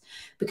basis,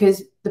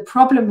 because the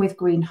problem with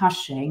green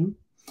hushing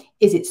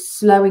is it's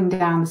slowing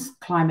down the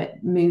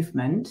climate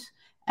movement,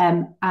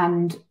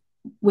 and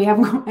we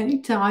haven't got any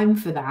time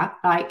for that.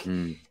 Like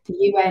the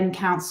UN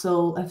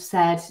Council have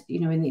said, you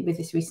know, with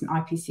this recent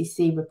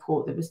IPCC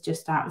report that was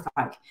just out, it's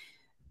like,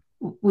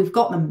 we've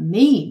got the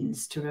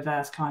means to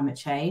reverse climate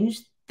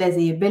change. There's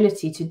the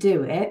ability to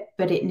do it,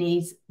 but it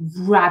needs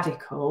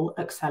radical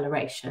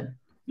acceleration.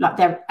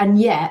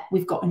 And yet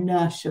we've got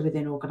inertia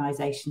within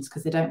organisations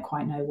because they don't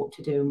quite know what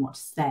to do and what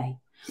to say.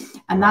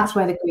 And that's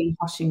where the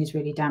greenwashing is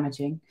really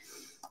damaging,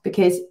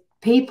 because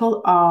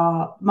people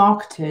are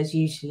marketers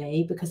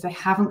usually because they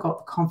haven't got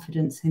the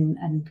confidence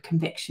and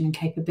conviction and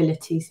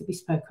capabilities that we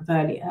spoke of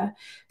earlier.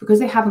 Because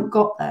they haven't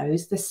got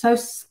those, they're so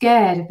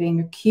scared of being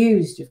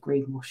accused of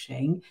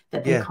greenwashing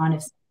that they kind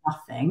of say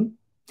nothing.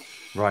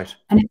 Right.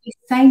 And if you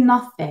say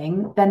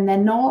nothing, then they're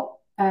not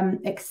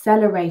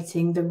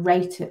accelerating the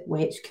rate at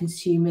which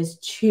consumers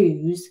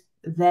choose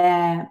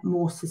their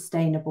more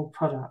sustainable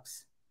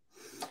products.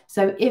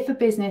 So if a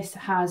business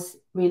has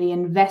really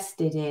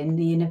invested in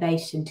the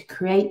innovation to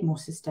create more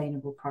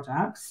sustainable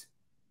products,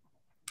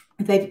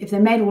 if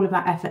they've made all of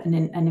that effort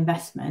and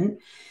investment,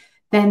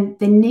 then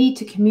they need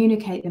to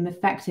communicate them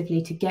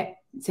effectively to get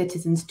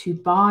citizens to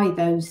buy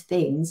those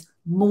things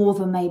more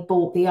than they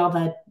bought the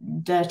other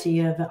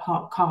dirtier,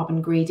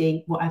 carbon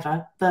greedy,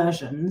 whatever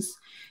versions.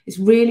 It's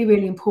really,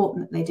 really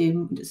important that they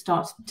do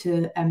start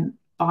to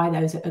buy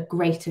those at a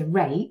greater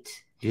rate,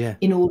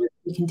 in order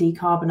that we can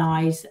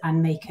decarbonise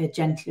and make a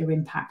gentler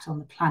impact on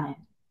the planet.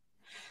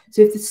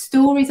 So if the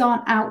stories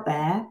aren't out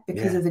there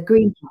because of the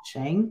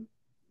greenwashing,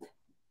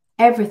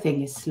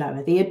 everything is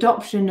slower. The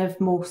adoption of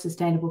more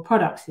sustainable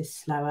products is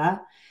slower.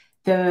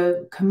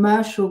 The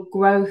commercial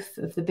growth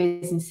of the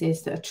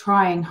businesses that are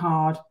trying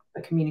hard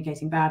but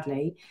communicating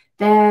badly,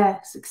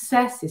 their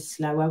success is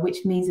slower,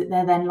 which means that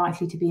they're then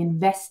likely to be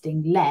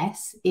investing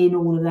less in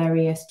all of their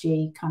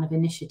ESG kind of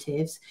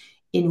initiatives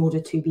in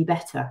order to be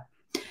better.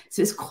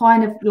 So it's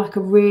kind of like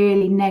a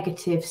really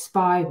negative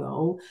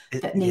spiral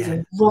that needs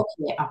a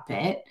rocket up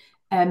it.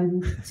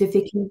 So if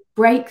they can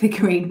break the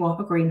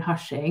green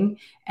hushing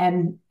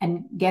and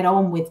get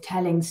on with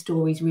telling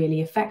stories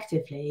really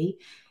effectively,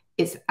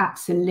 it's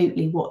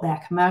absolutely what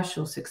their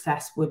commercial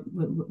success would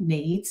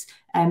needs,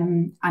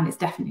 and it's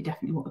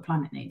definitely what the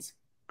planet needs.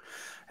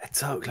 It's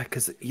so, like,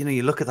 because, you know,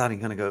 you look at that and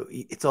kind of go,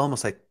 it's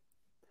almost like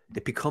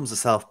it becomes a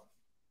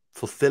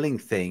self-fulfilling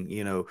thing,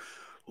 you know.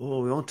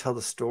 Oh, we won't tell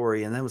the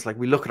story. And then it's like,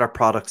 we look at our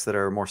products that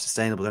are more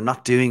sustainable, they're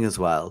not doing as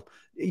well.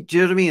 Do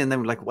you know what I mean? And then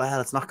we're like,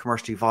 well, it's not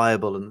commercially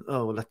viable, and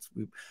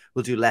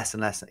we'll do less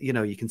and less. You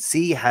know, you can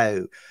see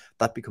how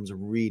that becomes a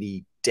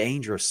really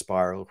dangerous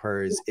spiral.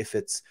 Whereas if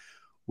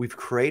we've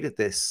created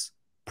this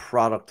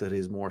product that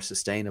is more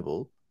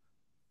sustainable,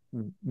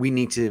 we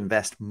need to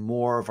invest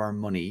more of our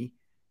money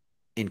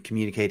in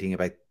communicating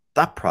about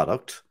that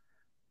product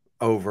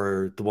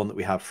over the one that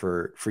we have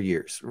for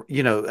years,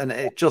 you know. And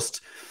it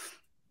just,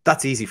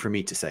 that's easy for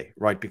me to say,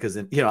 right? Because,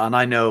 you know, and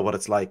I know what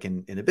it's like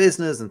in a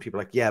business, and people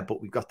are like, yeah,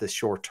 but we've got this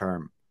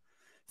short-term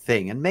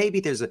thing. And maybe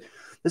there's a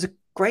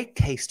great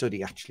case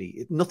study,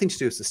 actually, nothing to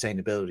do with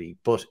sustainability,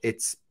 but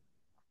it's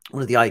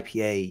one of the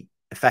IPA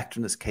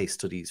effectiveness case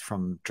studies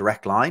from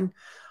Direct Line.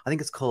 I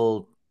think it's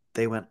called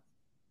when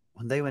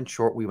they went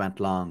short, we went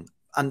long.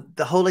 And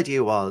the whole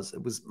idea was,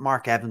 it was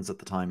Mark Evans at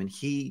the time. And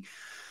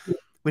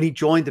when he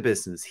joined the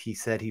business, he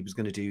said he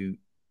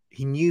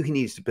knew he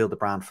needed to build a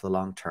brand for the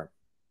long term.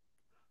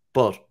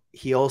 But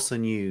he also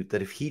knew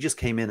that if he just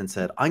came in and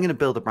said, I'm going to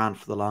build a brand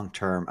for the long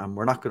term, and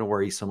we're not going to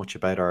worry so much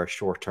about our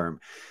short term,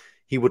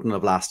 he wouldn't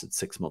have lasted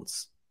 6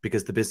 months,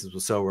 because the business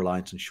was so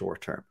reliant on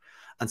short term.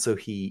 And so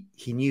he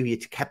knew he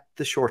had kept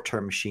the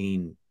short-term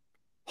machine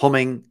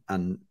humming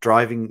and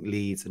driving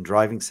leads and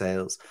driving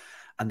sales.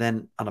 And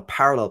then on a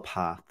parallel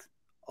path,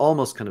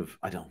 almost kind of,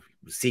 I don't know,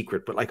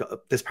 secret, but like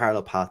this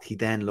parallel path, he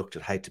then looked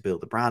at how to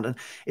build the brand. And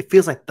it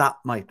feels like that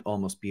might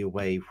almost be a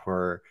way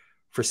where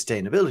for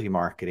sustainability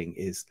marketing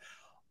is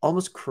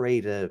almost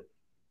create a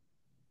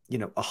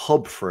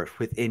hub for it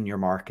within your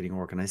marketing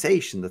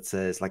organization that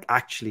says, like,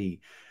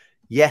 actually,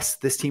 yes,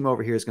 this team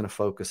over here is going to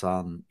focus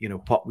on,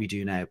 what we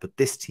do now, but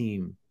this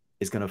team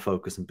is going to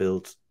focus and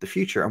build the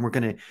future. And we're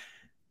going to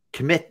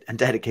commit and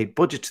dedicate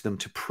budget to them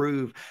to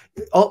prove,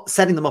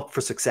 setting them up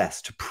for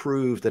success, to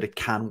prove that it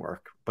can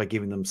work by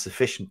giving them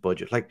sufficient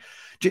budget, like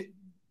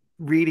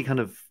really kind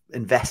of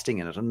investing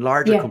in it. And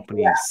larger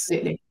companies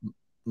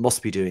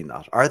must be doing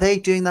that. Are they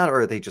doing that,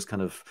 or are they just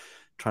kind of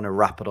trying to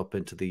wrap it up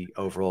into the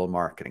overall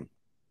marketing?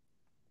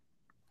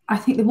 I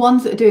think the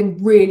ones that are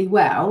doing really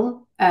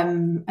well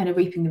and are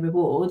reaping the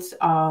rewards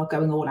are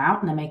going all out,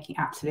 and they're making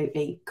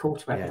absolutely core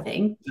to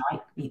everything,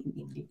 like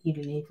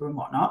Unilever and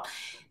whatnot.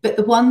 But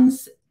the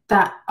ones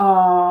that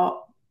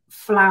are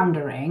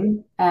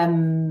floundering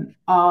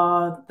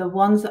are the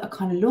ones that are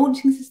kind of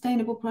launching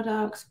sustainable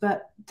products,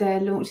 but they're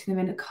launching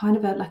them in a kind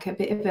of a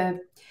bit of a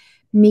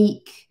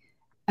meek,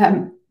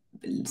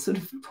 sort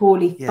of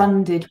poorly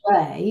funded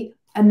way.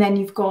 And then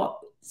you've got,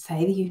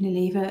 say, the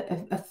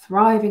Unilever are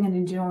thriving and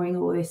enjoying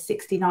all this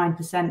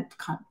 69%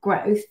 kind of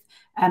growth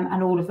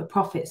and all of the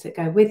profits that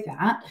go with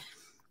that,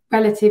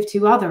 relative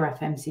to other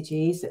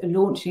FMCGs that are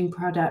launching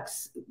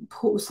products,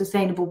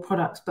 sustainable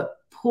products, but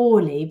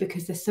poorly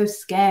because they're so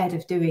scared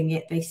of doing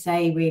it. They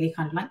say really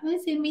kind of like, well,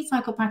 it's in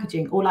recycled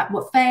packaging, or like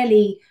what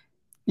fairly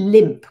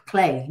limp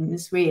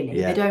claims,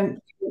 really. They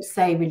don't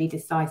say really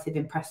decisive,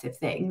 impressive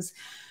things.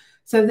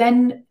 So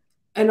then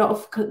a lot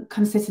of kind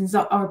of citizens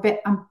are a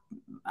bit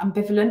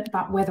ambivalent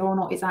about whether or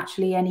not it's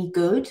actually any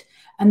good,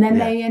 and then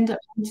they end up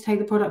having to take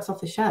the products off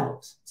the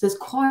shelves. So there's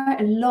quite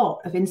a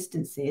lot of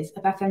instances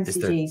of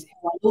FMCGs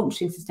who are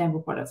launching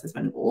sustainable products, they're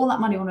spending all that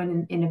money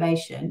on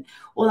innovation,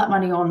 all that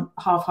money on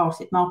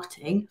half-hearted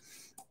marketing,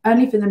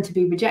 only for them to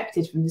be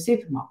rejected from the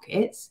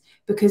supermarkets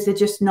because they're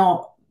just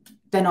not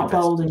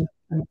bold and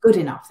good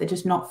enough. They're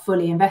just not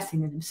fully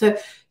investing in them. So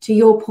to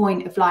your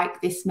point of like,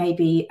 this may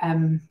be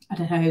I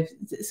don't know,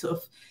 sort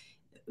of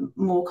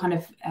more kind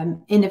of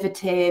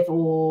innovative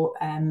or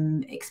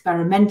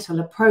experimental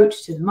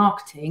approach to the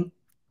marketing,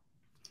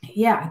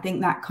 I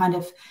think that kind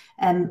of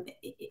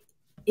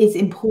is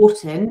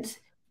important,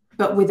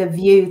 but with a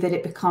view that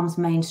it becomes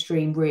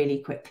mainstream really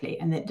quickly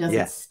and it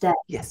doesn't stay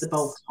the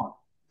bolt on.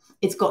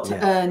 It's got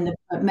to earn,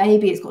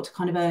 maybe it's got to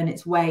kind of earn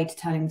its way to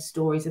telling the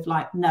stories of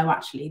like, no,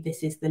 actually,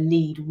 this is the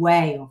lead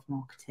way of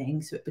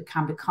marketing, so it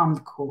can become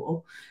the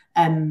core.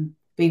 But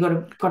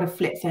you've got to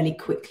flip fairly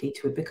quickly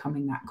to it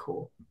becoming that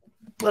core.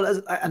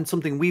 Well, and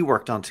something we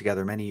worked on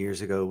together many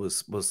years ago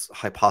was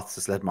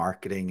hypothesis-led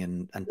marketing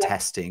and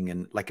testing,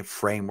 and like a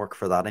framework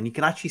for that. And you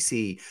can actually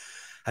see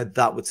how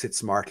that would sit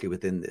smartly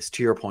within this.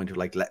 To your point of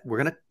like, we're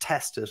going to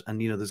test it,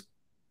 and there's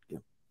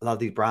a lot of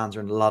these brands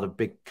are in a lot of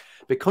big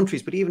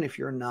countries, but even if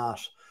you're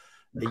not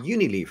a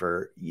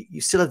Unilever,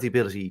 you still have the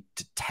ability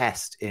to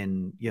test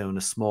in in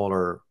a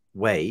smaller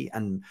way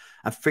and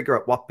figure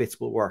out what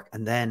bits will work,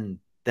 and then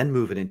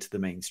move it into the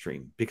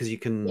mainstream, because you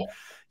can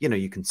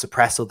you can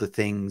suppress other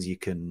things, you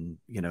can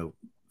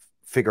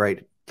figure out,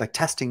 like,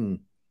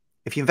 testing.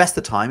 If you invest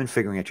the time in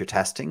figuring out your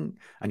testing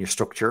and your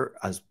structure,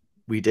 as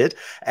we did,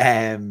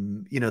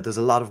 there's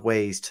a lot of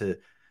ways to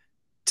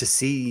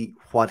see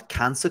what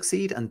can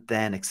succeed and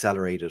then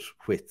accelerate it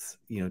with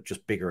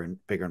just bigger and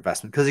bigger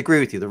investment. Because I agree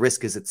with you, the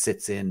risk is it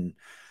sits in,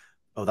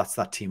 oh, that's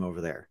that team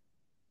over there.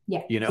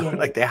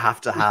 Like they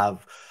have to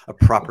have a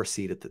proper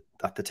seat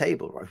at the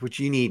table, right? Which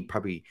you need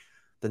probably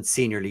then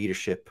senior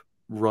leadership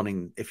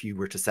running, if you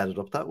were to set it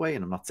up that way.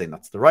 And I'm not saying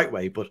that's the right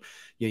way, but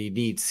you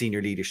need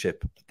senior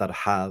leadership that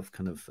have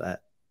kind of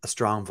a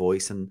strong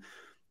voice and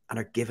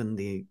are given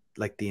the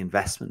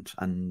investment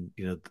and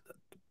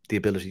the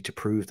ability to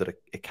prove that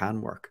it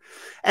can work.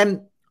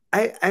 And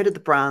out of the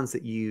brands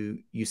that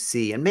you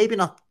see, and maybe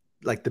not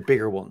like the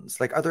bigger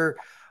ones, like are there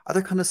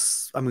kind of,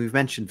 I mean, we've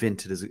mentioned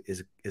Vinted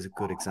is a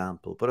good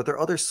example, but are there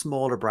other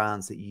smaller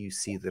brands that you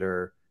see that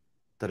are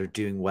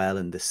doing well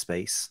in this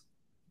space?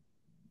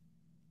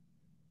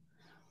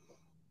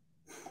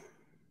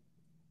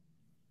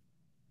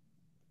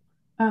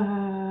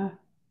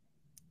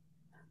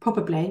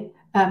 Probably.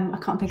 I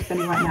can't think of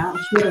any right now. I'm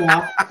sure there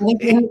are.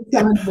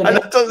 I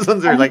love those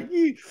ones are like.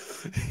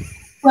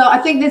 Well, I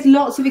think there's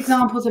lots of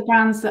examples of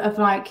brands that have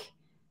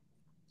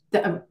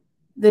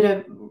that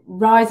are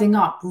rising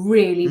up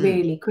really,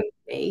 really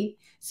quickly.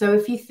 So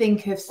if you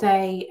think of,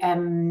 say,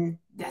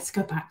 let's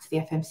go back to the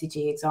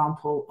FMCG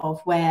example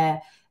of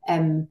where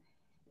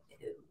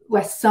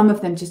some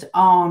of them just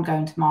aren't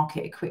going to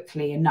market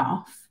quickly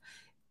enough.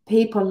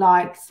 People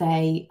like,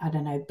 say, I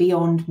don't know,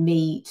 Beyond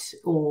Meat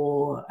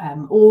or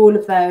all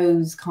of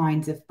those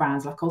kinds of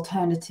brands, like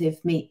alternative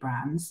meat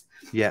brands.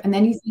 Yeah. And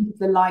then you think of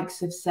the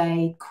likes of,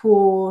 say,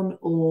 Quorn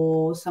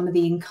or some of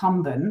the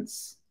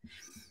incumbents.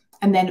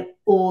 and then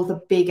all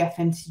the big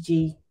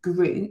FMCG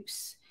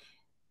groups,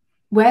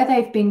 where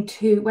the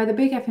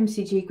big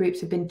FMCG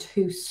groups have been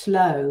too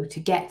slow to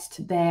get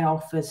to their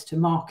offers to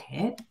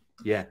market.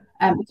 Yeah.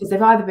 Because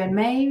they've either been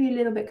maybe a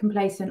little bit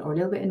complacent or a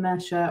little bit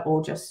inertia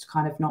or just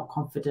kind of not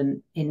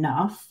confident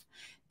enough.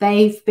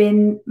 They've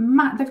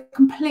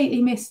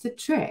completely missed the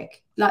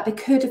trick. Like, they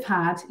could have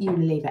had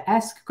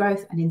Unilever-esque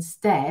growth, and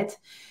instead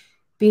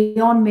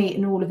Beyond Meat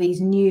and all of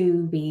these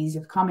newbies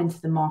have come into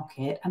the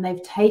market and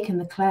they've taken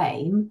the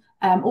claim,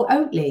 or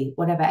Oatly,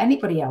 whatever,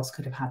 anybody else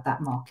could have had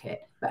that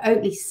market, but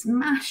Oatly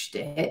smashed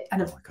it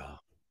and have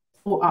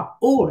brought up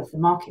all of the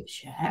market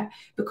share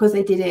because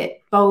they did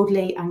it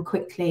boldly and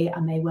quickly,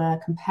 and they were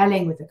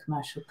compelling with the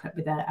commercial,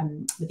 with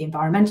the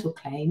environmental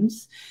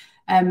claims.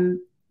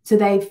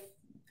 So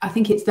I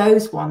think it's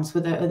those ones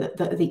that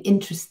are the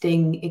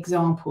interesting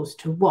examples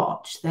to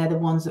watch. They're the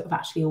ones that have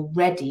actually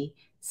already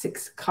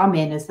come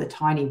in as the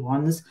tiny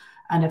ones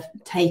and have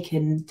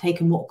taken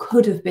what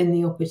could have been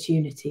the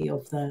opportunity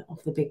of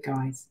the big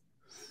guys.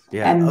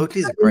 Yeah,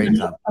 Oatly's a great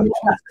example.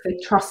 They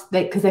trust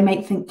because they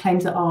make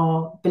claims that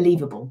are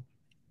believable.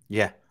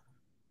 Yeah,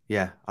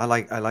 yeah, I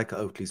like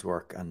Oatly's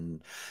work,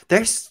 and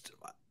they're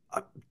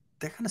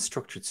kind of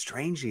structured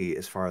strangely,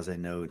 as far as I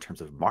know, in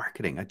terms of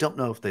marketing. I don't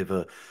know if they've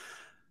a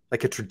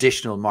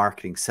traditional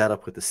marketing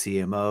setup with the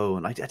CMO,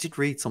 and I did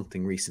read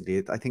something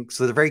recently. I think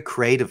so. They're very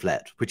creative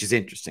led, which is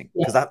interesting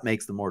because that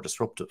makes them more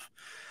disruptive.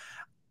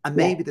 And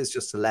maybe there's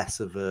just less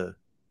of a,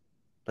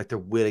 like, they're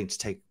willing to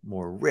take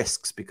more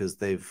risks because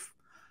they've,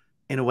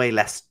 in a way,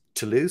 less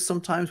to lose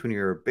sometimes. When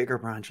you're a bigger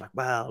brand, you're like,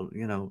 well,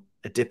 you know,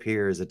 a dip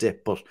here is a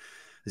dip. But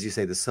as you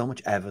say, there's so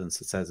much evidence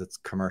that says it's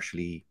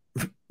commercially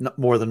not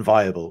more than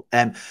viable.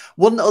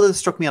 One other that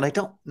struck me, and I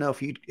don't know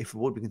if it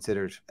would be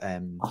considered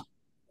a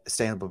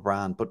sustainable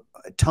brand, but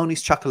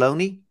Tony's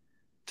Chocolonely,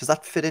 does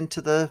that fit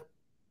into the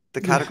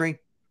category?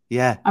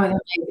 Yeah. I mean,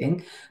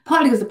 amazing.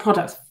 Partly because the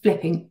product's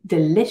flipping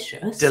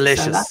delicious.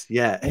 Delicious,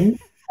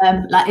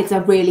 like, it's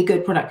a really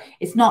good product.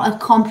 It's not a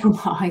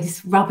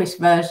compromised rubbish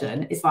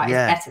version. It's like,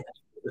 it's better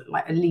than,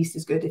 like, at least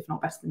as good, if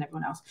not better than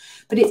everyone else.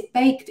 But it's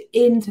baked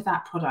into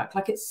that product.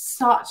 Like, it's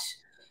such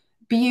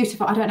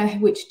beautiful. I don't know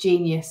which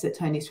genius at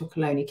Tony's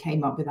Chocolonely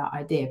came up with that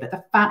idea, but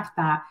the fact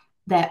that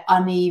they're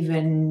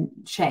uneven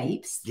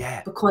shapes,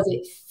 because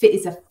it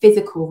is a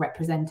physical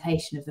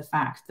representation of the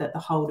fact that the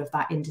whole of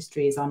that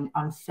industry is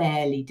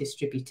unfairly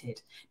distributed.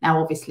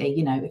 Now, obviously,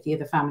 you know, if you're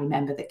the family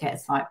member that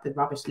gets like the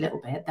rubbish a little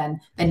bit, then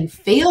you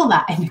feel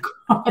that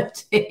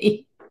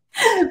inequality.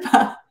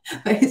 but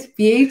it's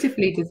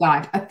beautifully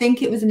designed. I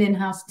think it was an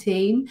in-house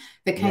team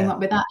that came up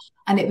with that,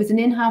 and it was an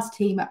in-house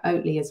team at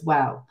Oatly as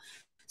well.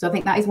 So I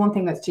think that is one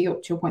thing that's to your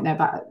point there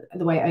about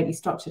the way Oatly's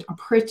structured. I'm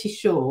pretty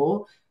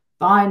sure,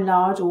 by and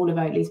large, all of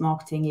Oatly's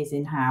marketing is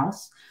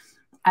in-house.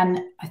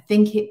 And I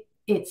think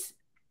it's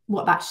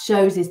what that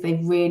shows is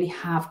they really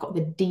have got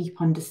the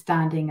deep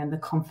understanding and the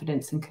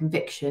confidence and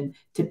conviction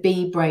to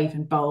be brave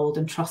and bold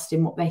and trust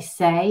in what they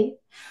say.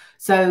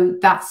 So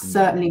that's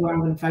certainly where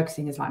I'm going to be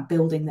focusing, is like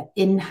building the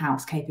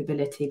in-house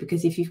capability.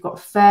 Because if you've got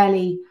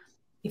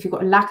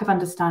a lack of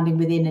understanding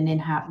within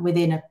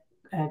a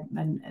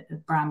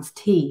brand's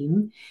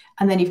team,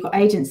 and then you've got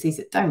agencies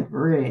that don't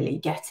really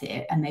get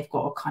it, and they've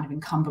got a kind of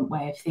incumbent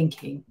way of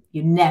thinking,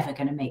 you're never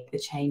going to make the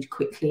change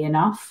quickly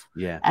enough.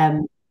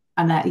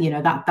 And that, you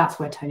know, that's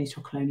where Tony's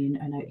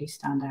Chocolonely and Oatly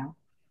stand out.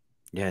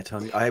 Yeah,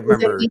 Tony, I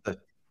remember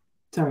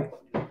sorry,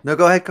 no,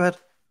 go ahead.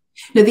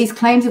 No, these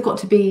claims have got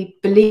to be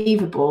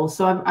believable.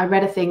 So I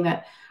read a thing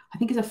that I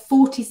think is a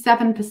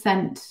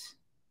 47%.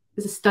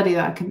 There's a study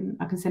that I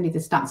can send you the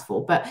stats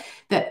for, but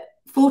that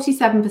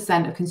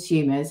 47% of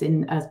consumers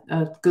in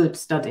a good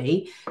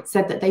study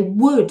said that they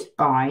would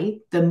buy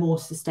the more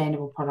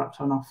sustainable product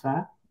on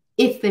offer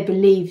if they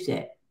believed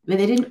it, but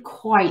they didn't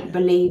quite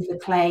believe the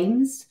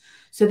claims.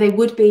 So they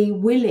would be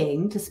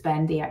willing to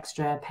spend the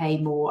extra, pay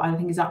more. I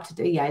think it's up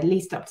to at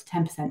least up to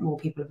 10% more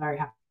people are very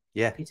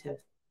happy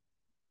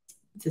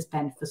to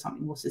spend for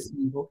something more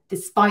sustainable,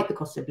 despite the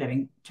cost of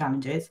living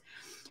challenges.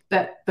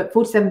 But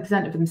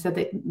 47% of them said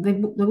that they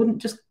wouldn't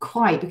just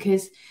quite,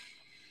 because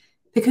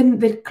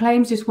the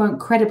claims just weren't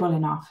credible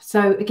enough.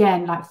 So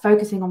again, like,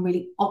 focusing on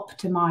really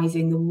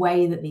optimizing the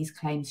way that these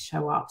claims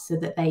show up so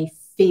that they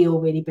feel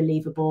really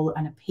believable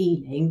and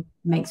appealing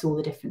makes all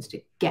the difference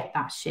to get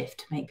that shift,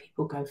 to make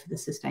people go for the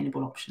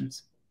sustainable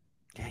options.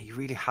 Yeah, you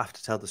really have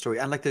to tell the story.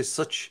 And like, there's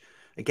such,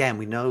 again,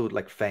 we know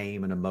like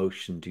fame and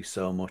emotion do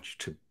so much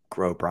to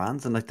grow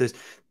brands. And like,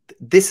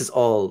 this is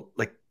all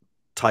like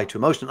tied to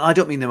emotion. And I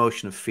don't mean the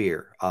emotion of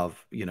fear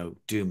of, you know,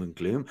 doom and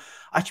gloom.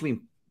 I actually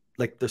mean,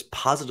 like, there's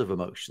positive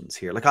emotions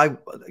here. Like,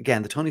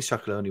 again, the Tony's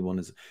Chocolonely one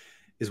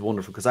is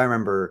wonderful, because I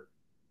remember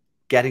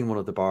getting one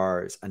of the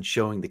bars and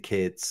showing the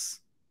kids,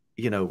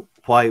 you know,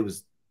 why it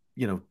was,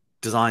 you know,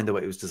 designed the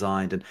way it was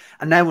designed.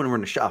 And now when we're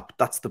in a shop,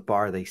 that's the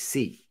bar they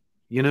see.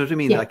 You know what I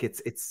mean? Like,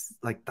 it's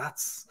like,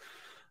 that's,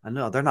 I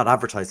know they're not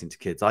advertising to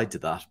kids. I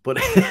did that, but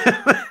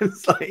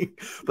it's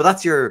like, but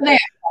that's your,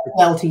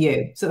 well to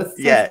you. So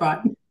it's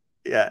fine.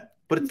 Yeah.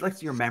 but it's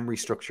like your memory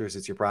structures,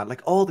 it's your brand,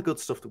 like all the good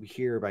stuff that we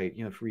hear about,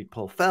 you know, if you read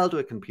Paul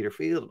Feldwick and Peter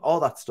Field and all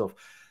that stuff,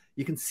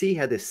 you can see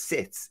how this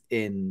sits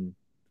in,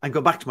 and go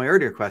back to my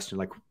earlier question,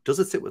 like, does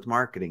it sit with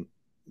marketing?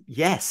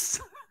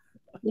 Yes.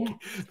 Yeah.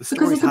 The Because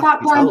stories it's have to about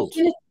be brand told.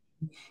 affinity.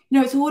 You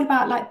know, it's all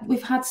about, like,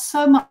 we've had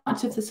so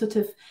much of the sort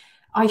of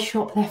I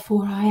shop,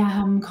 therefore I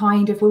am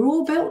kind of, we're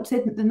all built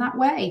in that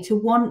way to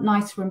want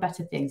nicer and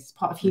better things. It's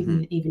part of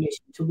human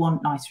evolution to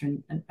want nicer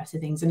and better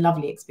things and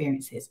lovely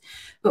experiences.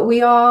 But we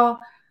have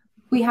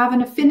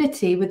an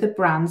affinity with the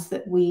brands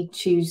that we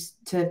choose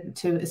to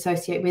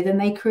associate with, and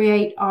they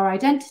create our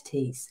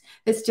identities.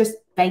 It's just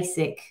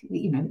basic,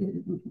 you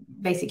know,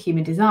 basic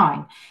human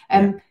design.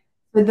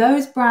 For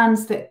those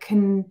brands that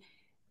can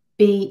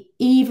be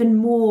even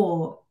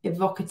more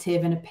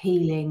evocative and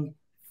appealing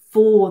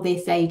for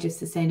this age of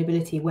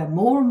sustainability, where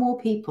more and more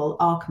people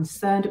are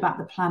concerned about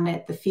the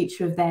planet, the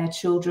future of their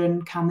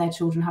children, can their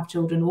children have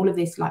children, all of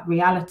this like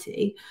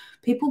reality,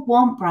 people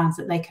want brands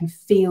that they can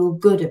feel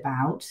good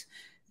about,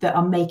 that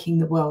are making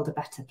the world a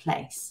better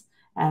place.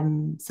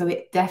 So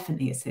it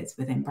definitely sits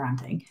within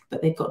branding,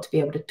 but they've got to be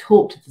able to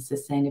talk to the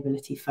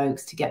sustainability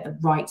folks to get the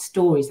right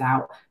stories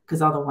out,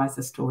 because otherwise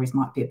the stories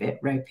might be a bit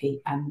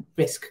ropey and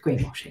risk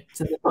greenwashing.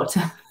 So they've got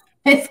to,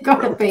 it's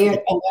got to be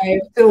a way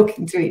of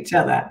talking to each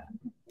other.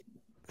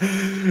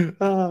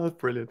 Oh,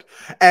 brilliant.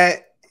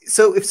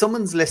 So if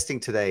someone's listening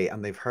today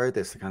and they've heard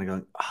this, they're kind of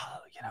going, oh,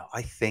 you know,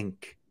 I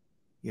think,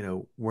 you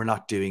know, we're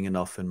not doing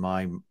enough in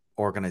my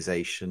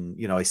organization.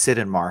 You know, I sit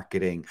in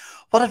marketing.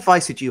 What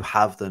advice would you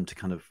have them to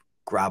kind of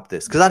grab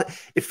this? Because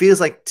it feels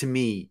like, to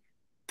me,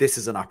 this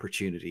is an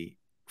opportunity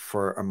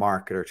for a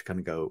marketer to kind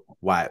of go,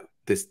 wow,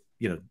 this,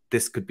 you know,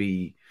 this could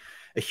be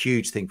a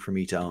huge thing for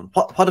me to own.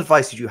 What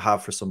advice would you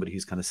have for somebody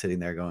who's kind of sitting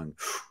there going,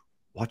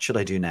 what should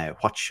I do now?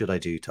 What should I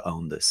do to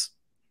own this?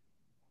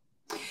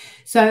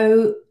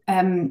 So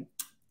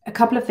a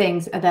couple of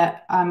things are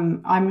that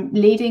I'm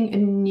leading a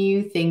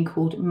new thing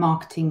called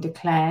Marketing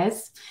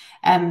Declares.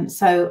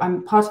 So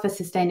I'm part of a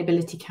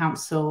sustainability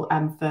council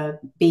for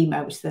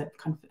BMO, which is the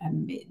kind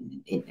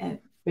of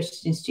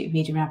British Institute of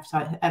Media and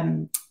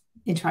Advertising,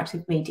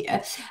 interactive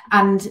media,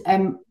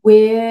 and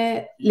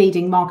we're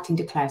leading Marketing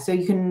Declares. So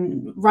you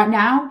can, right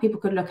now, people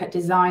could look at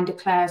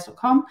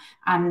designdeclares.com,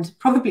 and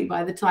probably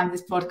by the time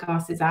this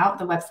podcast is out,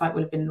 the website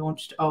will have been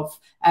launched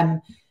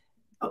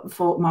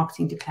for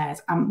Marketing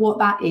Declares. And what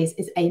that is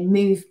a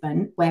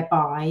movement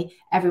whereby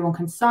everyone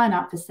can sign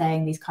up for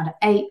saying these kind of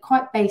 8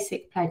 quite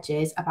basic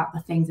pledges about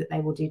the things that they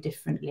will do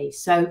differently.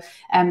 So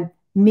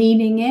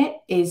meaning it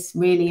is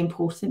really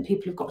important.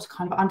 People have got to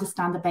kind of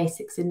understand the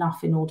basics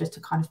enough in order to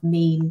kind of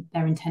mean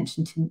their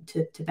intention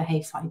to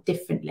behave slightly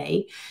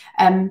differently.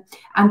 And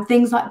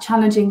things like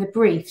challenging the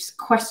briefs,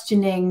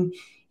 questioning,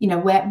 you know,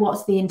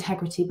 what's the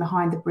integrity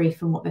behind the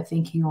brief and what they're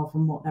thinking of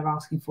and what they're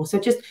asking for. So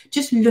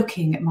just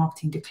looking at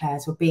Marketing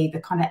Declares will be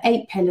the kind of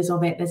 8 pillars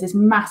of it. There's this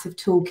massive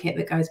toolkit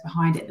that goes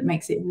behind it that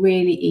makes it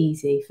really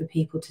easy for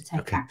people to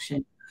take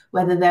action,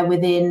 whether they're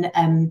within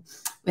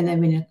when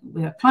they're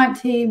with a client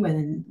team, when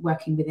they're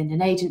working within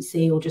an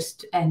agency, or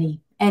just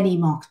any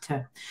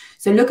marketer.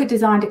 So look at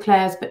Design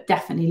Declares, but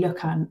definitely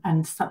look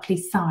and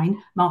please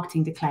sign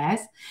Marketing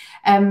Declares.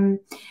 And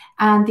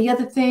the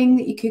other thing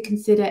that you could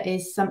consider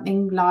is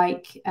something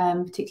like,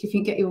 particularly if you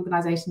can get your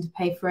organisation to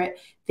pay for it,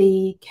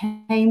 the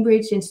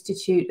Cambridge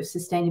Institute of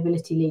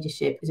Sustainability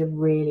Leadership is a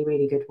really,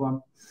 really good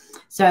one.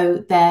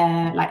 So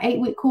they're like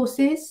 8-week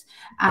courses,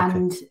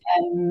 and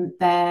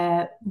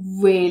they're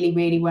really,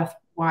 really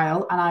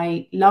worthwhile. And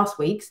I last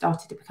week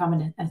started to become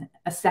an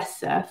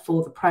assessor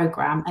for the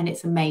program, and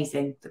it's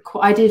amazing.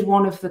 I did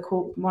one of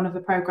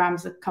the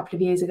programs a couple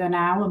of years ago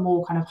now, a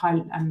more kind of high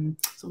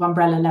sort of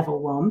umbrella level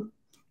one.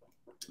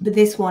 But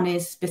this one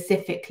is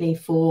specifically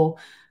for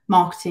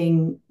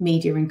marketing,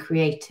 media, and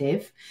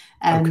creative.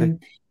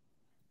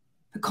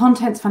 The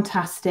content's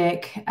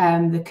fantastic.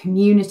 The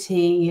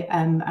community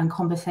and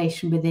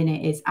conversation within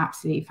it is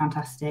absolutely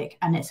fantastic.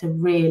 And it's a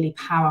really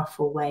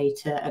powerful way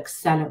to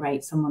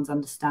accelerate someone's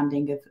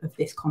understanding of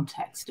this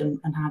context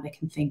and how they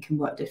can think and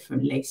work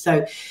differently.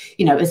 So,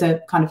 you know, as a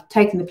kind of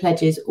taking the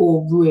pledges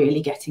or really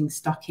getting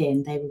stuck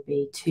in, they would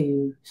be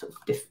 2 sort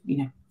of,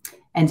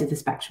 ends of the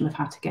spectrum of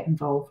how to get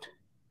involved.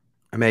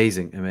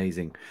 Amazing.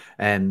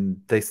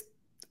 They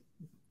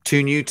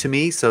too new to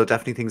me, so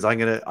definitely things I'm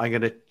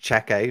gonna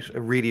check out. I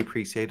really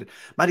appreciate it.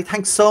 Maddy,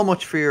 thanks so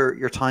much for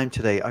your time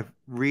today. I've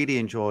really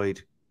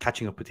enjoyed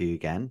catching up with you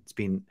again. It's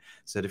been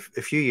a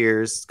few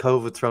years,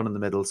 COVID thrown in the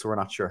middle, so we're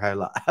not sure how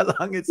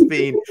long it's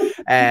been.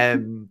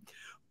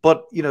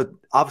 But you know,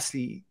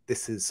 obviously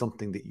this is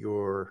something that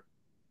you're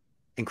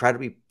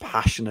incredibly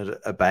passionate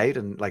about,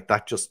 and like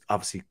that just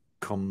obviously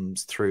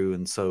comes through.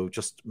 And so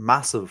just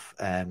massive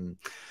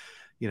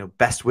you know,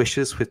 best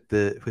wishes with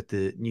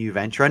the new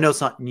venture. I know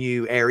it's not a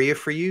new area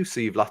for you,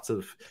 so you've lots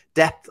of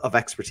depth of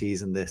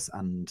expertise in this,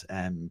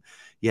 and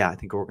yeah, I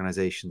think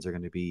organizations are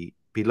going to be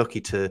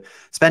lucky to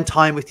spend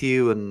time with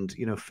you and,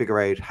 you know, figure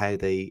out how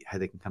they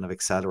can kind of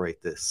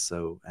accelerate this.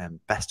 So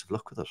best of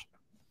luck with it.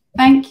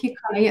 Thank you,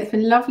 Connie. It's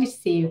been lovely to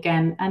see you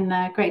again,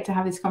 and great to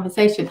have this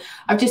conversation.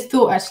 I've just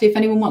thought, actually, if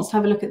anyone wants to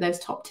have a look at those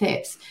top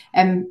tips,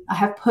 I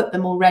have put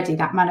them already.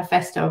 That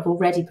manifesto, I've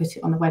already put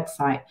it on the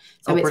website.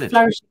 So it's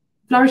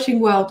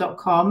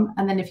flourishingworld.com.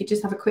 And then if you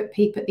just have a quick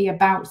peep at the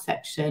About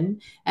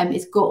section,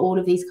 it's got all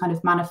of these kind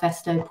of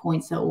manifesto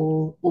points that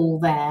are all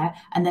there.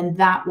 And then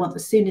that one,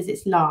 as soon as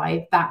it's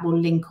live, that will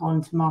link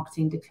on to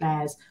Marketing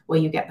Declares, where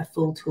you get the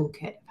full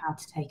toolkit of how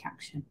to take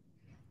action.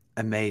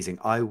 Amazing.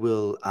 I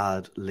will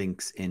add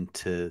links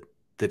into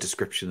the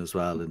description as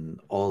well, in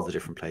all the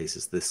different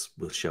places this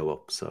will show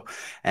up. So,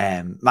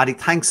 Maddy,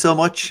 thanks so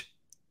much.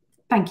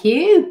 Thank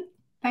you.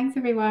 Thanks,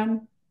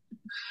 everyone.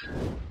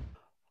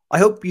 I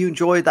hope you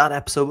enjoyed that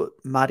episode.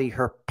 Maddy,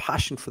 her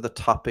passion for the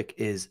topic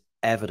is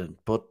evident,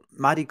 but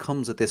Maddy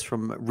comes at this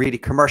from a really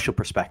commercial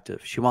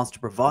perspective. She wants to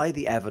provide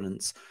the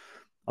evidence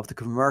of the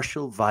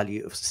commercial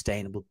value of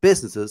sustainable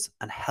businesses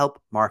and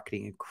help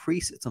marketing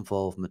increase its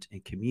involvement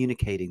in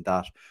communicating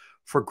that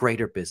for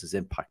greater business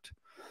impact.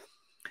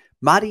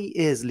 Maddy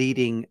is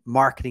leading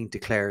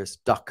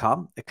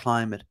marketingdeclares.com, a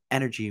climate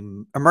energy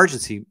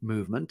emergency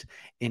movement,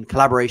 in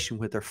collaboration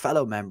with their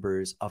fellow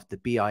members of the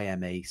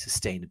BIMA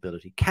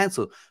Sustainability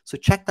Council. So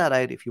check that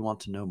out if you want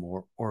to know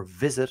more, or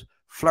visit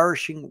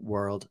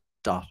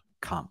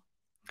flourishingworld.com.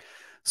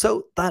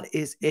 So that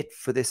is it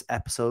for this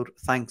episode.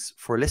 Thanks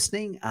for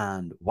listening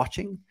and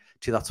watching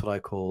to That's What I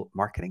Call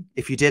Marketing.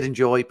 If you did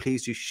enjoy,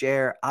 please do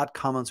share, add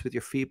comments with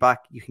your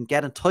feedback. You can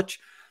get in touch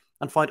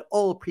and find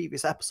all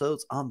previous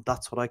episodes on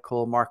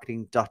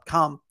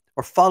that'swhatIcallmarketing.com,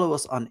 or follow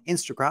us on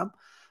Instagram,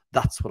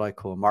 That's What I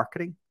Call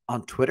Marketing,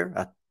 on Twitter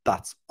at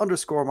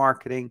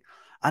 @that's_marketing.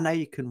 And now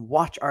you can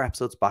watch our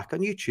episodes back on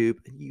YouTube,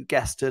 and you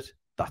guessed it,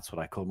 That's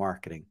What I Call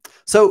Marketing.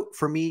 So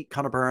for me,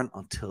 Conor Byrne,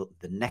 until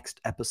the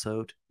next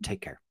episode, take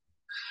care.